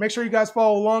 So make sure you guys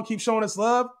follow along. Keep showing us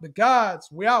love. The Gods,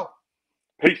 we out.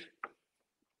 Peace.